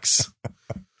sucks.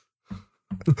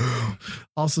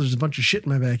 Also, there's a bunch of shit in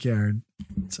my backyard.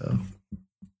 So,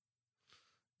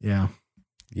 yeah.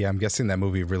 Yeah, I'm guessing that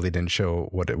movie really didn't show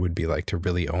what it would be like to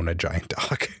really own a giant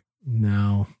dog.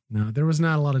 No, there was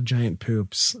not a lot of giant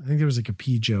poops. I think there was like a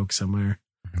pee joke somewhere.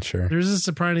 Sure. There's a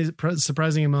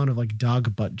surprising amount of like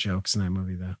dog butt jokes in that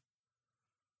movie, though.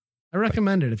 I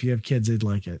recommend it if you have kids; they'd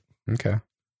like it. Okay.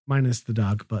 Minus the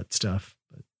dog butt stuff,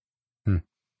 but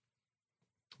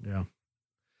yeah,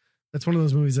 that's one of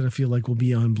those movies that I feel like will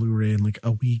be on Blu-ray in like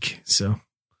a week. So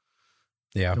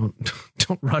yeah,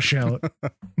 don't rush out.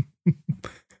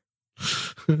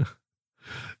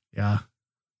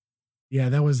 Yeah,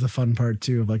 that was the fun part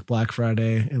too of like Black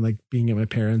Friday and like being at my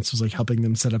parents' was like helping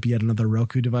them set up yet another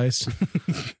Roku device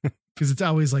because it's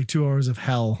always like 2 hours of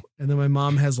hell. And then my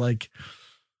mom has like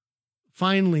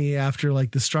finally, after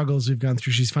like the struggles we've gone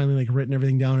through, she's finally like written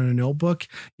everything down in a notebook.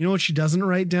 You know what she doesn't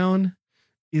write down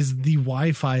is the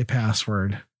Wi-Fi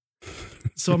password.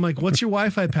 So I'm like, what's your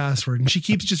Wi-Fi password? And she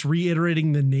keeps just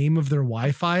reiterating the name of their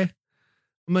Wi-Fi.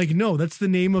 I'm like, no, that's the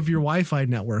name of your Wi-Fi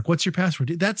network. What's your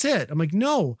password? That's it. I'm like,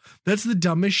 no, that's the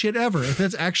dumbest shit ever. If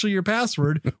that's actually your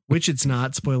password, which it's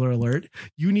not, spoiler alert,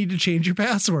 you need to change your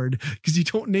password because you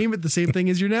don't name it the same thing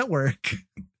as your network.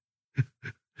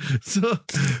 So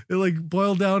it like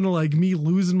boiled down to like me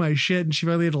losing my shit. And she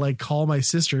finally had to like call my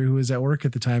sister who was at work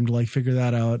at the time to like figure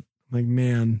that out. I'm like,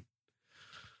 man,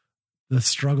 the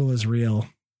struggle is real.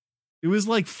 It was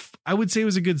like, I would say it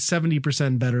was a good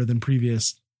 70% better than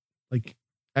previous like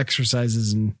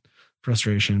exercises and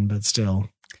frustration, but still.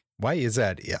 Why is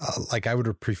that? Yeah, like I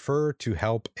would prefer to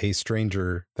help a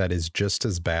stranger that is just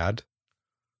as bad.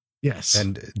 Yes.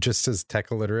 And just as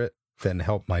tech illiterate than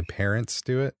help my parents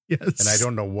do it. Yes. And I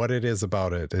don't know what it is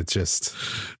about it. It's just.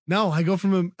 No, I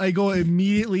go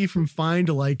immediately from fine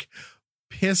to like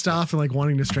pissed off and like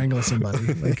wanting to strangle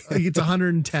somebody. Like it's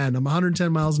 110. I'm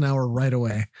 110 miles an hour right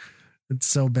away. It's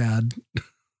so bad.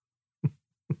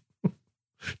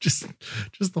 just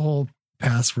the whole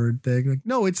password thing. Like,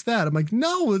 no, it's that. I'm like,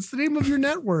 no, it's the name of your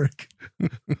network.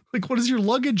 Like, what is your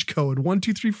luggage code?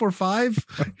 12345?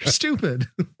 You're stupid.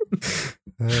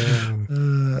 But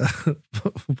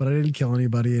I didn't kill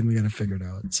anybody and we got to figure it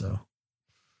out. So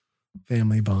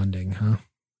family bonding, huh?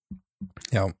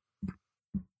 Yeah.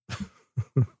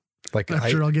 Like I'm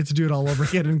sure I'll get to do it all over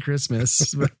again in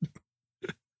Christmas. But.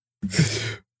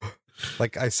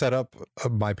 Like I set up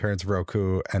my parents'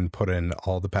 Roku and put in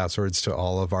all the passwords to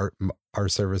all of our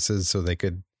services so they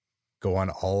could go on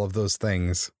all of those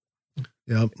things.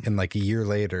 Yep. And like a year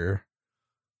later,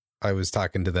 I was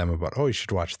talking to them about, oh, you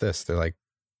should watch this. They're like,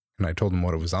 and I told them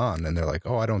what it was on. And they're like,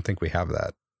 oh, I don't think we have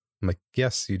that. I'm like,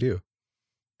 yes, you do.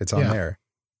 It's on there.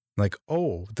 I'm like,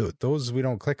 oh, those, we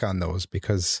don't click on those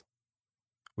because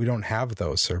we don't have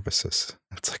those services.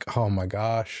 It's like, oh my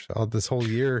gosh, this whole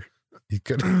year. You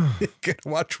could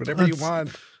watch whatever you want.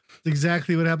 That's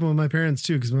exactly what happened with my parents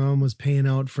too, because my mom was paying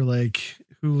out for like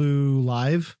Hulu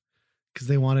Live because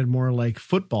they wanted more like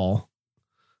football.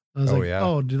 I was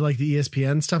did like the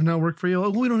ESPN stuff not work for you?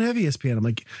 Like, we don't have ESPN. I'm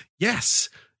like, yes,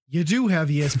 you do have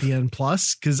ESPN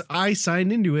Plus because I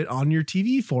signed into it on your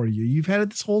TV for you. You've had it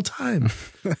this whole time.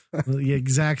 The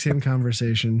exact same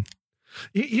conversation.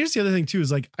 Here's the other thing too,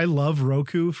 is like, I love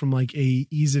Roku from like a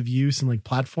ease of use and like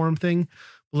platform thing.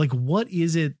 Like, what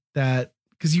is it that,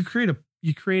 because you create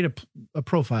a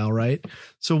profile, right?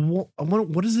 So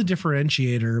what is the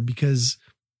differentiator? Because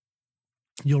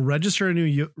you'll register a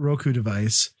new Roku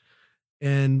device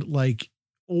and like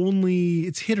only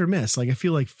it's hit or miss. Like I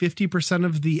feel like 50%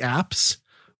 of the apps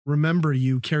remember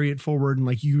you, carry it forward, and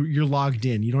like you're logged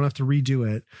in. You don't have to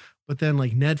redo it. But then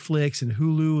like Netflix and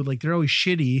Hulu, like they're always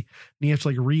shitty and you have to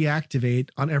like reactivate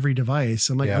on every device.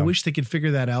 I'm like, I wish they could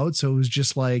figure that out. So it was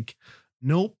just like,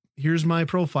 nope, here's my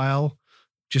profile.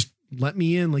 Just let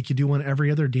me in like you do on every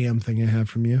other damn thing I have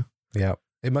from you. Yeah.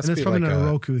 It must be like probably not a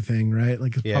Roku thing, right?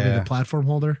 Like it's probably the platform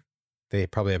holder. They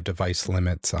probably have device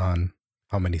limits on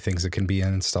how many things it can be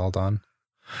installed on.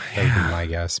 That would be my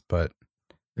guess, but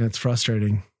it's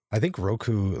frustrating. I think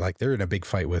Roku, like they're in a big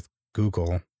fight with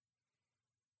Google.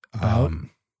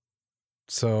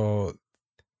 So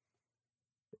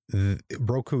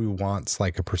Roku wants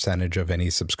like a percentage of any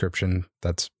subscription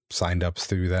that's signed up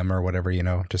through them or whatever,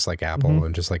 just like Apple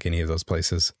and just like any of those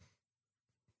places.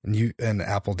 And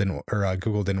Apple didn't, or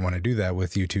Google didn't want to do that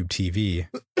with YouTube TV.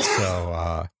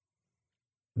 So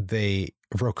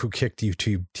Roku kicked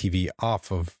YouTube TV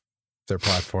off of their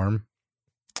platform,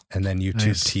 and then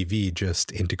YouTube TV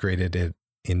just integrated it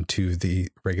into the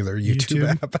regular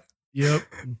YouTube app. Yep.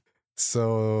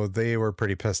 So they were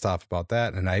pretty pissed off about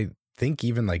that. And I think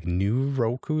even like new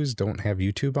Rokus don't have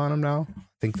YouTube on them now. I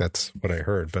think that's what I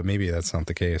heard, but maybe that's not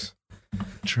the case.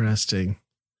 Interesting.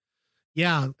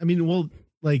 Yeah. I mean,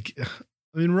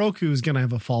 Roku is going to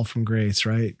have a fall from grace,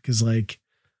 right? Because like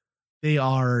they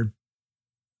are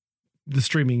the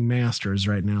streaming masters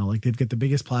right now. Like they've got the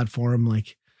biggest platform,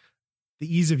 like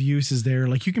the ease of use is there.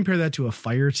 Like you compare that to a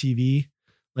Fire TV,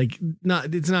 like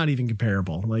it's not even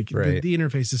comparable. Like right. the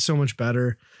interface is so much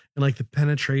better and like the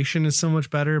penetration is so much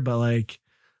better, but like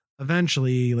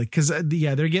eventually like, cause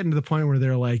they're getting to the point where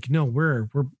they're like, no, we're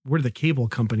the cable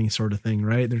company sort of thing.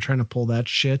 Right. They're trying to pull that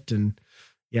shit and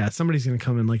yeah, somebody's going to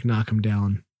come and like knock them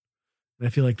down. And I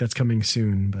feel like that's coming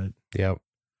soon, but yep.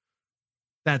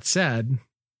 That said,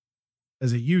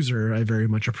 as a user, I very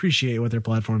much appreciate what their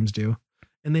platforms do.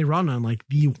 And they run on like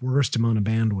the worst amount of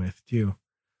bandwidth too.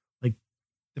 Like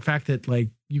the fact that like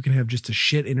you can have just a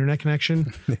shit internet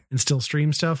connection and still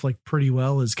stream stuff like pretty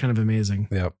well is kind of amazing.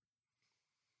 Yep.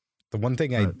 The one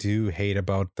thing I do hate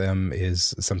about them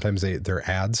is sometimes their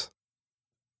ads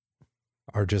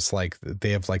are just like,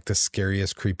 they have like the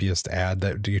scariest, creepiest ad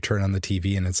that you turn on the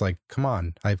TV and it's like, come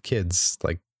on, I have kids.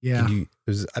 Like, yeah,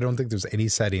 I don't think there's any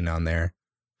setting on there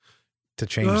to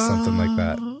change something like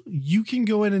that. You can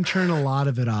go in and turn a lot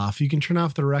of it off. You can turn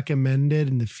off the recommended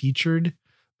and the featured,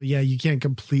 but yeah, you can't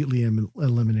completely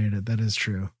eliminate it. That is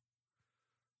true.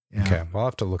 Yeah. Okay. Well, I'll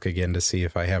have to look again to see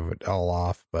if I have it all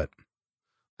off, but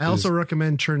I also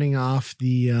recommend turning off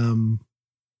the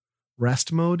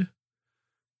rest mode.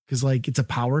 Cause like it's a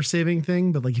power saving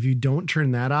thing, but like if you don't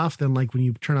turn that off, then like when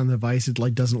you turn on the device, it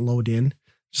like doesn't load in,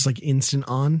 just like instant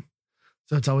on.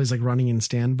 So it's always like running in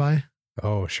standby.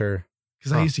 Oh, sure.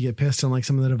 Cause I used to get pissed on like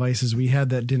some of the devices we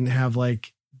had that didn't have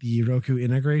like the Roku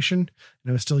integration and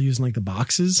I was still using like the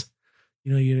boxes,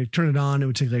 you know, you turn it on, it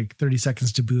would take like 30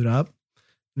 seconds to boot up.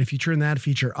 And if you turn that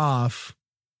feature off,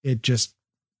 it just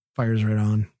fires right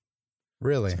on.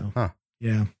 Really? So,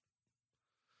 yeah.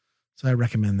 So I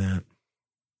recommend that.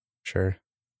 Sure.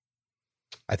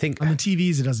 I think on the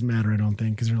TVs, it doesn't matter. I don't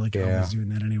think, cause they're like always doing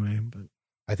that anyway, but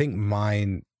I think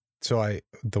mine. So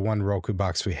the one Roku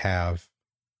box we have,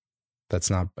 that's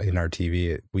not in our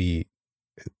TV. We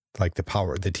like the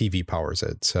TV powers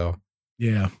it. So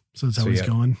yeah. So it's always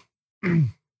going.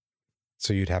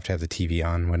 So you'd have to have the TV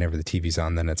on whenever the TV's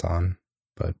on, then it's on.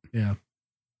 But yeah.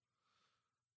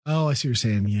 Oh, I see what you're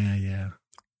saying. Yeah. Yeah.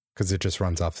 Cause it just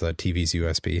runs off the TV's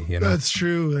USB, you know? That's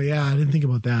true. Yeah. I didn't think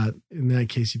about that. In that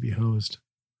case, you'd be hosed.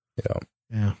 Yeah.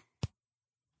 Yeah.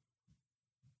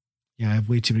 Yeah. I have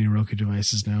way too many Roku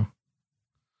devices now.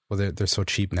 Well, they're so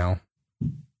cheap now.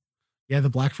 Yeah. The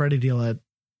Black Friday deal at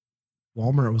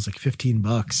Walmart was like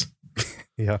 $15.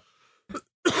 Yeah.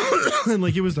 And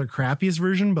like it was their crappiest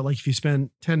version, but like if you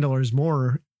spent $10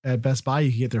 more at Best Buy,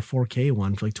 you could get their 4K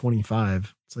one for like $25.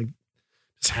 It's like,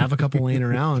 just have a couple laying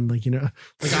around. Like, you know,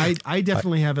 like I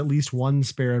definitely have at least one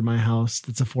spare in my house.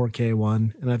 That's a 4K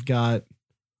one. And I've got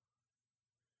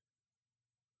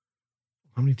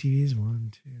how many TVs?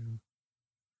 1, 2,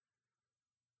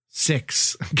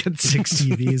 6. I've got 6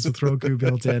 TVs with Roku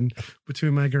built in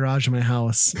between my garage and my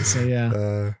house. So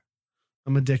yeah,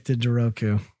 I'm addicted to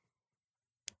Roku.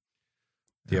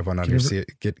 Do you have one on your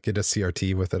get a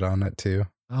CRT with it on it too?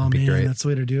 Oh man, great. That's the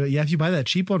way to do it. Yeah, if you buy that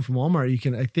cheap one from Walmart, you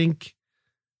can. I think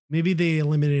maybe they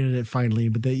eliminated it finally,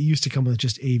 but they used to come with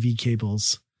just AV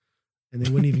cables, and they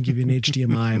wouldn't even give you an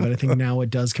HDMI. But I think now it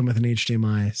does come with an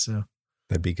HDMI. So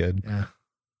that'd be good. Yeah,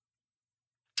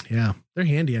 yeah, they're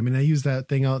handy. I mean, I use that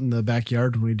thing out in the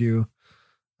backyard when we do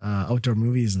outdoor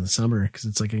movies in the summer because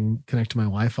it's like I can connect to my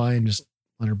Wi-Fi and just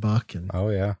let her buck. And oh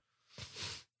yeah,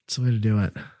 it's the way to do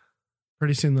it.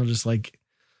 Pretty soon they'll just like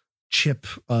chip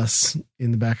us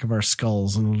in the back of our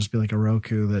skulls and it'll just be like a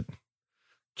Roku that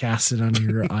casts it onto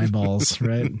your eyeballs,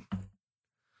 right?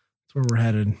 That's where we're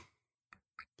headed.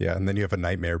 Yeah, and then you have a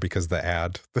nightmare because the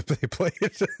ad that they played.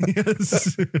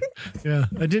 Yes. Yeah,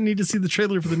 I didn't need to see the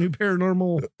trailer for the new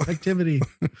Paranormal Activity.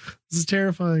 This is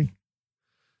terrifying.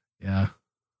 Yeah.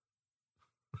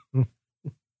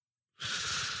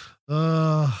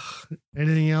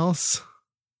 Anything else?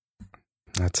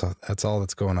 That's all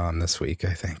that's going on this week,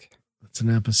 I think. That's an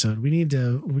episode. We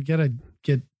gotta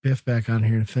get Biff back on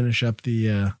here and finish up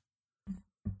the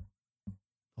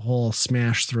whole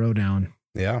Smash Throwdown.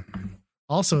 Yeah.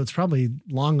 Also, it's probably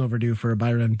long overdue for a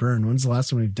buy run burn. When's the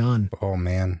last one we've done? Oh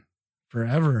man.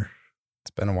 Forever.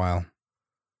 It's been a while.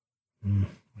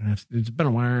 It's been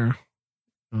a while.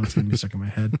 Oh, it's gonna be stuck in my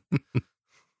head.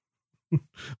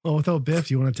 Well, without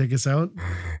Biff, you want to take us out?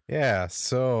 Yeah.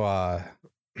 So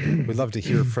we'd love to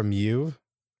hear from you.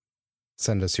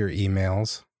 Send us your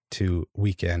emails to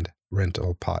weekend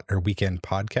rental weekend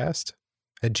podcast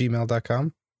at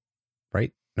gmail.com,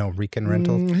 right? No, weekend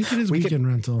rental. I think it is weekend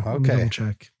rental. Okay. Let me double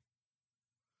check.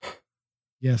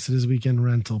 Yes, it is weekend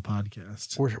rental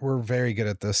podcast. We're very good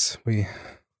at this. We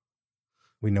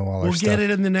know all our We'll stuff. get it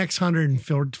in the next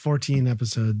 114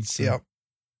 episodes. So. Yep.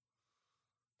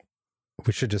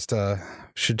 We should just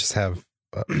have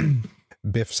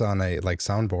Biff's on a like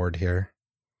soundboard here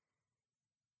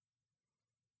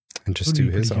and just do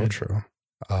his outro.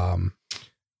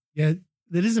 Yeah,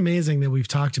 it is amazing that we've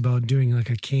talked about doing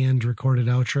like a canned recorded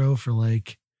outro for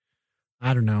like,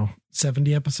 I don't know,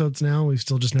 70 episodes now. We've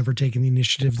still just never taken the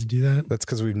initiative to do that. That's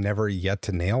because we've never yet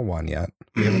to nail one yet.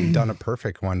 We haven't done a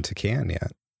perfect one to can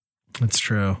yet. That's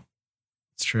true.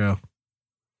 It's true.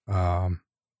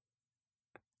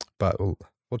 But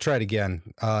we'll try it again.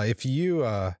 If you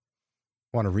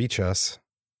want to reach us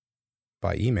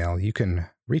by email, you can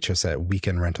reach us at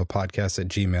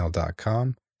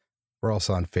weekendrentalpodcast@gmail.com. We're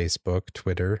also on Facebook,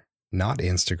 Twitter, not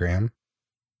Instagram,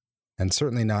 and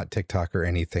certainly not TikTok or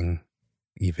anything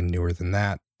even newer than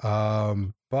that.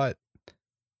 But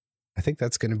I think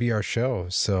that's going to be our show.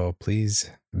 So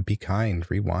please be kind,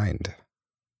 rewind.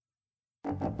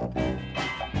 In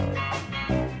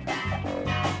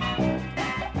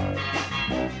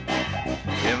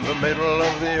the middle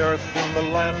of the earth, in the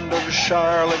land of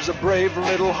Shire, lives a brave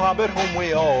little hobbit whom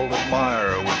we all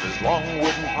admire. With his long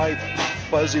wooden pipe,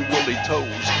 fuzzy woolly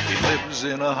toes, he lives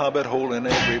in a hobbit hole and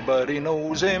everybody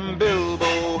knows him.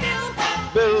 Bilbo,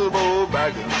 Bilbo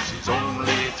Baggins, he's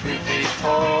only 3 feet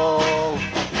tall.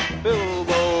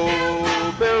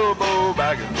 Bilbo, Bilbo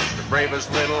Baggins, the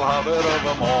bravest little hobbit of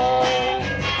them all.